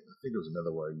 I think there was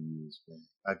another word you used, man.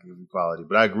 I can give you quality,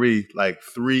 but I agree. Like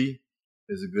 3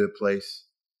 is a good place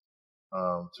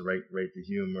to rate the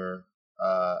humor.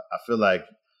 I feel like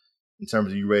in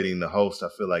terms of you rating the host, I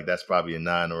feel like that's probably a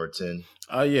 9 or a 10.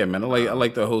 Yeah, man. I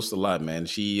like the host a lot, man.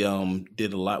 She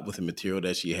did a lot with the material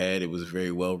that she had. It was a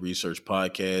very well researched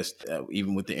podcast,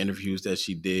 even with the interviews that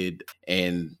she did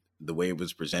and the way it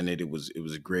was presented. It was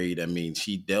great. I mean,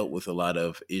 she dealt with a lot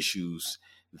of issues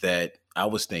that I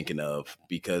was thinking of,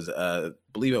 because I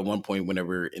believe at one point,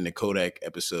 whenever in the Kodak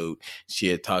episode, she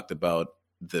had talked about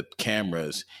the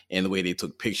cameras and the way they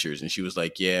took pictures, and she was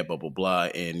like, yeah, blah, blah, blah.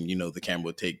 And, the camera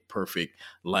would take perfect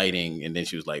lighting. And then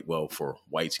she was like, well, for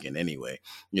white skin anyway,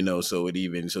 and I was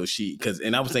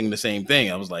thinking the same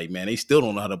thing. I was like, man, they still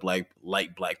don't know how to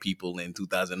like black people in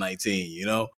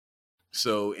 2019,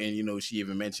 So, and, she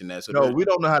even mentioned that. So no, we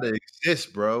don't know how to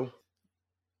exist, bro.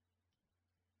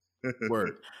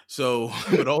 Word. So,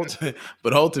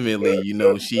 but ultimately,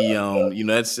 she,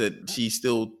 that's it. She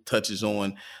still touches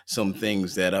on some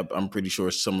things that I'm pretty sure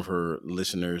some of her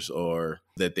listeners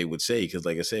that they would say. Because,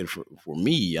 like I said, for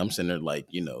me, I'm sitting there like,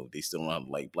 they still don't know how to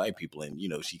like black people, and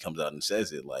she comes out and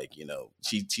says it like,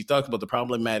 she talks about the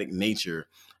problematic nature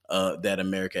that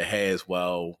America has,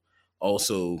 while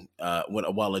also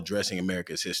while addressing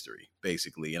America's history,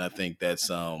 basically. And I think that's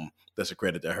a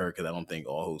credit to her, because I don't think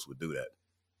all hosts would do that.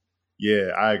 Yeah,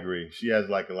 I agree. She has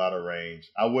like a lot of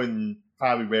range. I wouldn't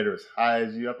probably rate her as high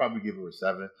as you. I'd probably give her a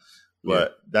 7,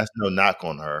 but that's no knock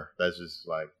on her. That's just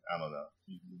like, I don't know.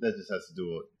 That just has to do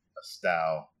with a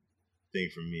style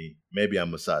thing for me. Maybe I'm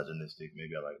misogynistic.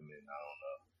 Maybe I like men. I don't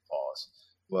know. Pause.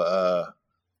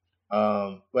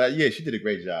 But yeah, she did a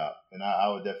great job, and I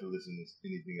would definitely listen to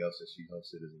anything else that she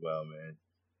hosted as well, man.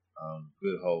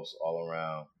 Good host all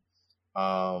around.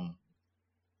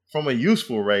 From a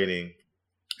useful rating,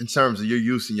 in terms of your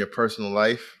use in your personal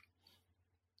life,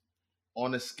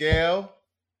 on a scale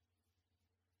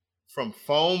from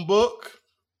phone book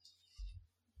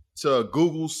to a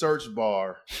Google search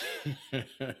bar,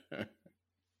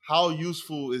 how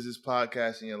useful is this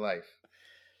podcast in your life?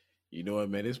 You know what,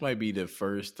 man? This might be the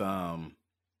first time.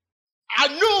 I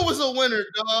knew it was a winner,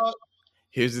 dog.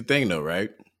 Here's the thing, though,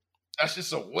 right? That's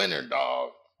just a winner,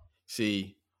 dog.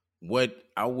 See, what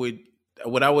I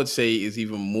would say is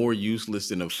even more useless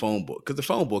than a phone book. Because the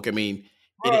phone book, I mean,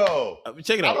 bro,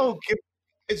 check it out.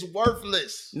 It's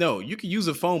worthless. No, you can use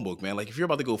a phone book, man. Like if you're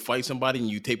about to go fight somebody and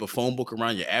you tape a phone book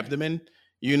around your abdomen,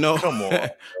 You know, Come on,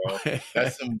 bro.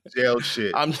 That's some jail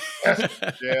shit. I'm That's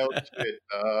some jail shit,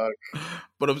 dog.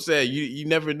 but I'm saying you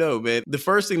never know, man. The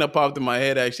first thing that popped in my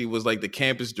head actually was like the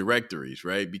campus directories,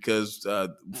 right? Because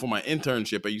for my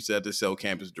internship, I used to have to sell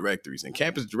campus directories, and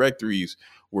campus directories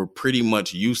were pretty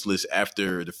much useless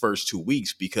after the first 2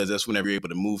 weeks because that's whenever you're able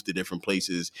to move to different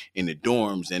places in the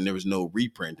dorms, and there was no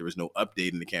reprint, there was no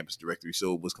update in the campus directory,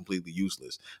 so it was completely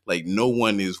useless. Like no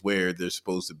one is where they're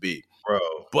supposed to be. Bro,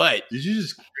 But did you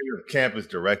just create campus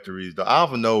directories? Though I don't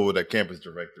even know what a campus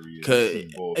directory is. That's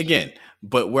some bullshit. again,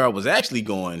 but where I was actually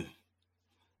going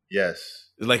Yes.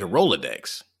 is like a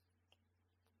Rolodex.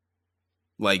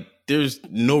 Like there's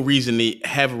no reason to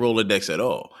have a Rolodex at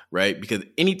all, right? Because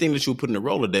anything that you put in a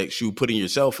Rolodex, you put in your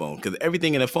cell phone because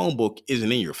everything in a phone book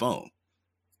isn't in your phone.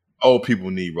 Old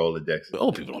people need Rolodexes.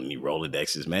 Old people don't need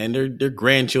Rolodexes, man. Their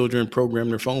grandchildren program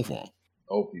their phone for them.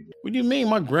 Old people. What do you mean?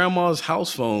 My grandma's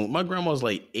house phone, my grandma's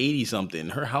like 80 something.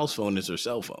 Her house phone is her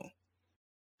cell phone.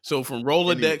 So from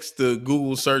Rolodex to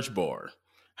Google search bar,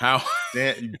 how?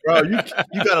 Damn, bro,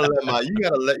 you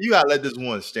gotta let this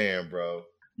one stand, bro.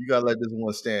 You gotta let this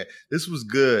one stand. This was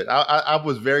good. I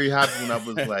was very happy when I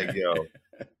was like, yo,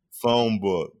 phone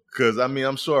book. Because I mean,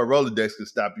 I'm sure a Rolodex could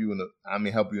stop you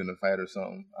help you in a fight or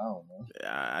something. I don't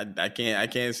know. I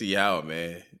can't see how,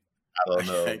 man. I don't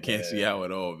know. I can't see how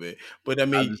at all, man. But I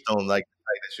mean, I just don't like the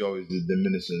fact that you always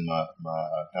diminishing my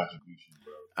contribution,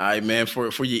 bro. All right, man.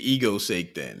 For your ego's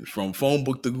sake, then, from phone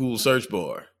book to Google search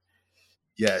bar.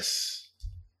 Yes.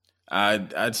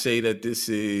 I'd say that this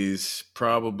is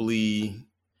probably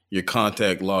your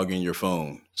contact log in your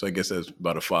phone. So I guess that's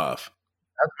about a 5.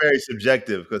 That's very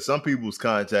subjective because some people's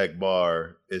contact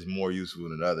bar is more useful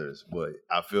than others, but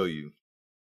I feel you.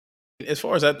 As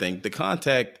far as I think, the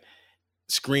contact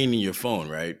screen in your phone,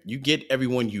 right? You get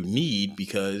everyone you need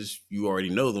because you already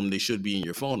know them. They should be in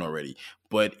your phone already.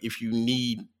 But if you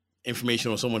need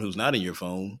information on someone who's not in your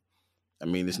phone, I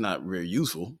mean, it's not very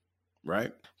useful,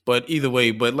 right? But either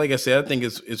way, but like I said, I think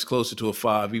it's closer to a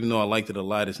 5, even though I liked it a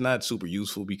lot. It's not super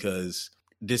useful because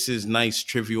this is nice,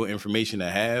 trivial information to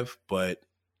have, but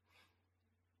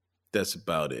that's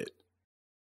about it.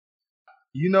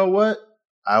 You know what?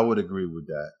 I would agree with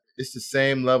that. It's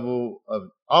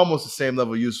almost the same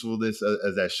level of usefulness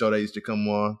as that show that used to come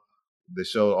on, the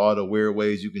show All the Weird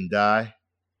Ways You Can Die.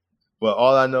 But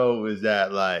all I know is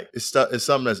that like it's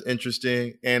something that's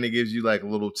interesting, and it gives you like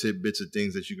little tidbits of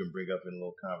things that you can bring up in a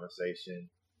little conversation,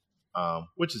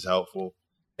 which is helpful.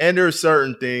 And there are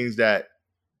certain things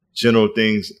general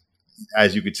things,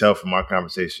 as you could tell from our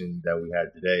conversation that we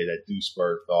had today, that do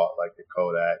spur thought, like the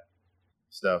Kodak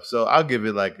stuff. So I'll give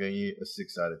it like a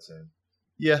 6 out of 10.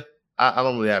 Yeah, I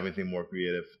don't really have anything more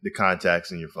creative. The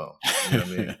contacts in your phone. You know what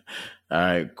I mean? All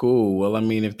right, cool. Well, I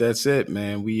mean, if that's it,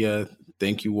 man, we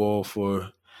thank you all for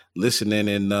listening,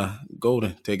 and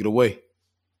Golden, take it away.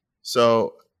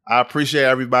 So I appreciate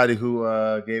everybody who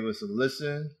gave us a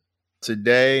listen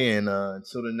today, and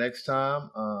until the next time,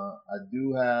 I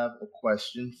do have a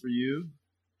question for you.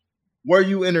 Were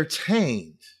you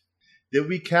entertained? Did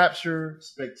we capture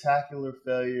spectacular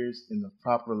failures in the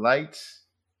proper light?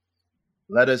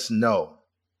 Let us know.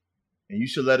 And you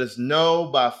should let us know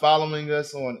by following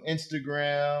us on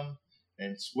Instagram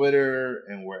and Twitter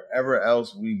and wherever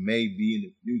else we may be in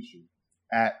the future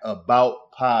at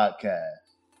About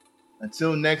Podcast.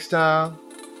 Until next time,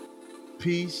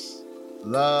 peace,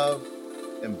 love,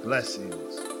 and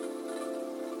blessings.